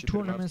play the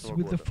tournaments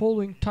with the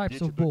following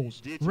types of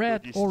balls: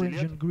 red, orange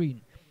and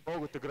green.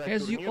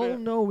 As you all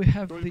know, we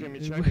have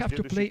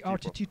to play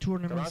RTT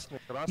tournaments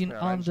in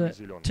under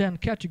 10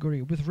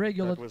 category with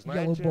regular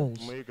yellow balls.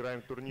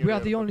 We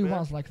are the only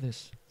ones like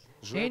this.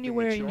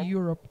 Anywhere in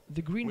Europe,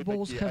 the green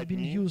balls have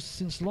been used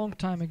since long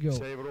time ago,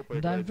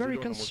 and I'm very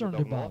concerned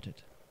about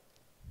it.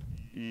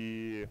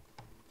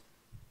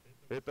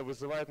 I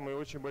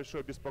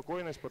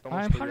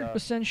am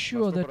 100%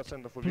 sure that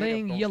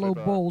playing yellow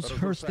balls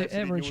hurts the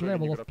average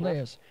level of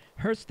players,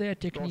 hurts their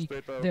technique,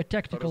 their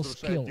tactical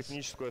skills.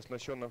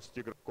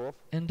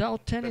 And our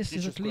tennis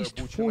is at least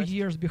 4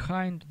 years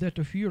behind that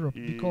of Europe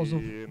because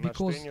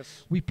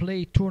we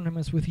play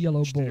tournaments with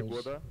yellow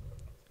balls.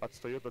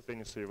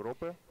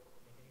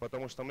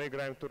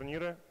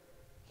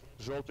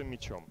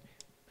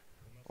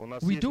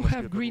 We do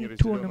have green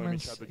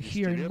tournaments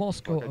here in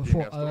Moscow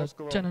for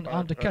 10 and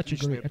under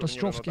category at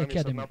Ostrovsky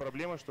Academy.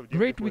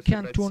 Great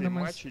weekend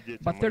tournaments,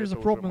 but there is a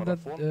problem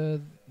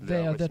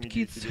that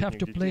kids have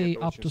to play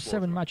up to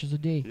 7 matches a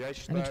day,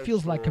 and it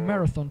feels like a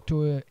marathon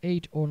to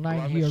 8 or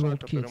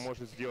 9-year-old kids.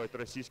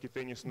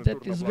 That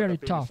is very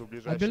tough.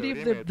 I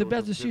believe that the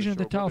best decision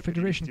that our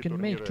federation can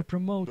make to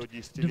promote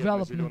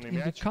development in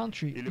the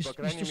country is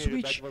to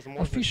switch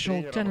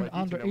official 10 and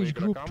under age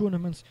group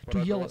tournaments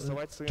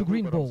to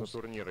green balls,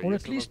 or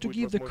at least to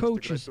give the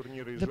coaches,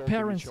 the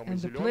parents and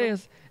the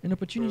players an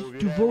opportunity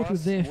to vote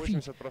with their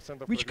feet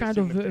which kind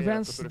of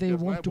events they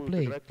want to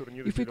play.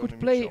 If we could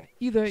play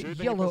either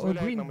yellow or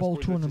green ball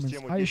tournaments,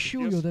 I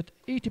assure you that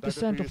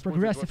 80% of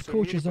progressive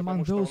coaches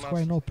among those who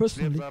I know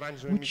personally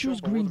would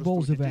choose green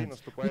balls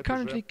events. We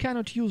currently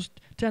cannot use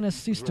tennis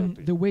system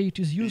the way it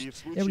is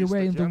used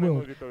everywhere in the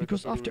world,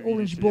 because after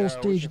orange ball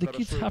stage the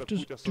kids have to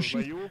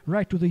shift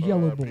right to the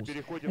yellow balls.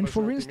 And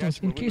for instance,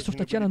 in case of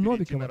Tatiana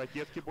Novikova,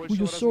 who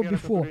you saw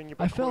before,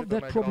 I felt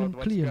that problem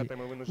clearly.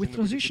 With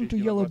transition to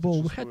yellow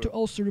ball, we had to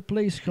also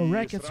replace her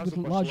rackets with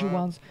larger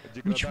ones,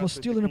 which was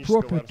still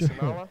inappropriate to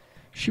her.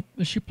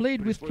 She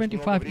played with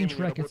 25-inch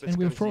rackets, and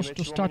we were forced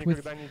to start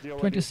with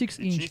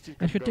 26-inch,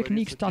 and her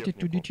technique started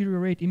to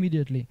deteriorate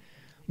immediately.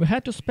 We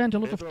had to spend a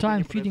lot of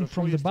time feeding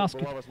from the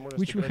basket,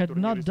 which we had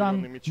not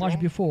done much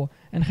before,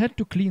 and had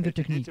to clean the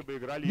technique.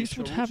 This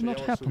would have not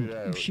happened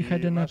if she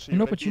had an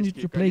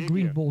opportunity to play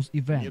green balls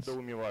events.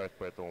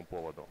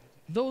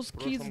 Those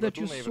kids that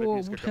you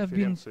saw would have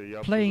been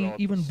playing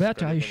even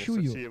better, I assure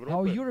you.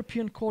 Our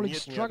European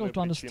colleagues struggle to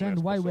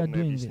understand why we are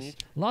doing this.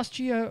 Last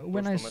year,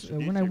 when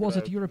I was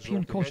at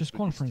European Coaches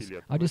Conference,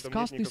 I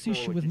discussed this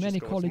issue with many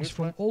colleagues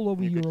from all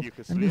over Europe,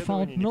 and we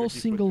found no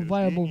single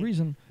viable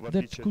reason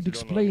that could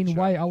explain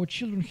why our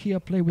children here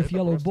play with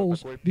yellow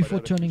balls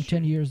before turning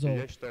 10 years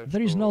old.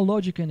 There is no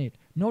logic in it,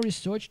 no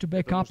research to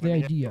back up the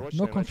idea,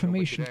 no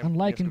confirmation,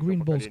 unlike in green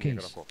balls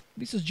case.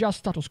 This is just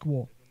status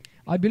quo.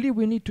 I believe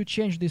we need to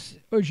change this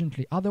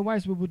urgently,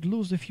 otherwise we would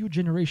lose a few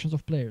generations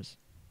of players.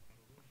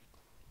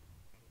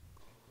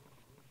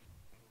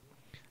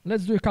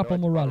 Let's do a couple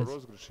more rallies.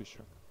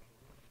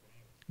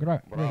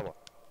 Great.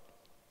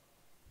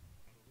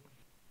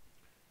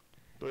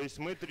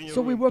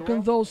 So we work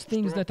on those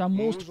things that are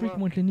most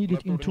frequently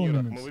needed in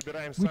tournaments.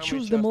 We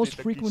choose the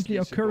most frequently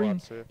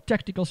occurring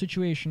tactical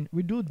situation.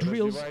 We do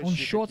drills on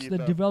shots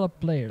that develop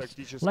players,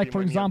 like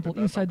for example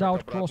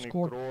inside-out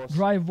cross-court,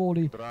 drive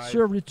volley,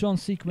 serve return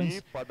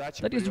sequence.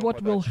 That is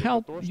what will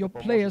help your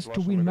players to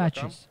win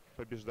matches.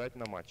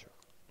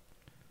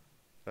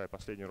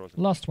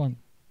 Last one.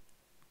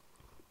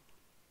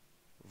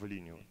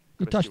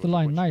 You touched the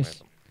line,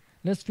 nice.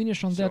 Let's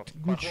finish on that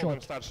good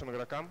shot.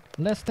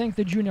 Let's thank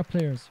the junior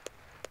players.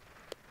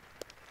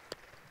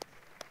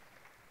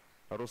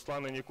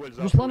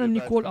 Ruslan and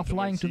Nicole are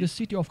flying to the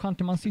city of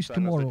Khanty-Mansiysk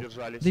tomorrow.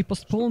 They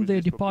postponed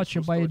their departure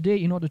by a day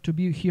in order to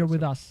be here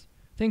with us.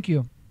 Thank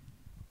you.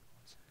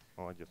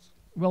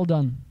 Well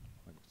done.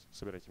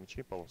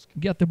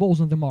 Get the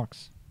balls on the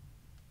marks.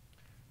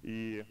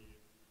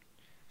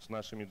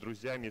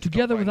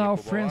 Together with our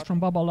friends from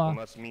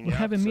Babala, we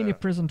have a mini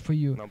present for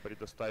you.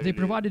 They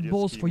provided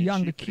balls for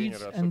younger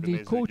kids, and the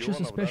coaches,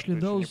 especially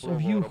those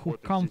of you who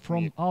come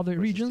from other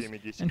regions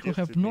and who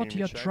have not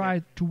yet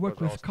tried to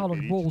work with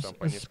colored balls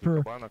as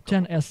per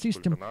 10S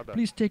system,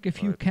 please take a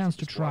few cans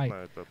to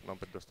try.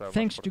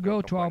 Thanks to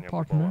go to our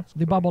partner,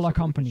 the Babala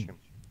company.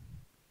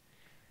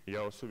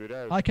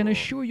 I can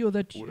assure you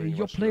that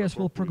your players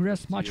will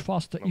progress much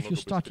faster if you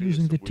start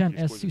using the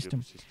 10S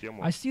system.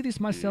 I see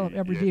this myself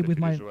every day with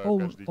my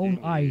own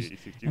eyes,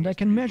 and I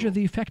can measure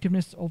the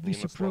effectiveness of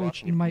this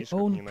approach in my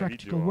own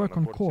practical work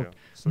on court,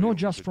 not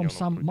just from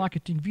some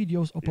marketing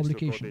videos or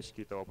publications.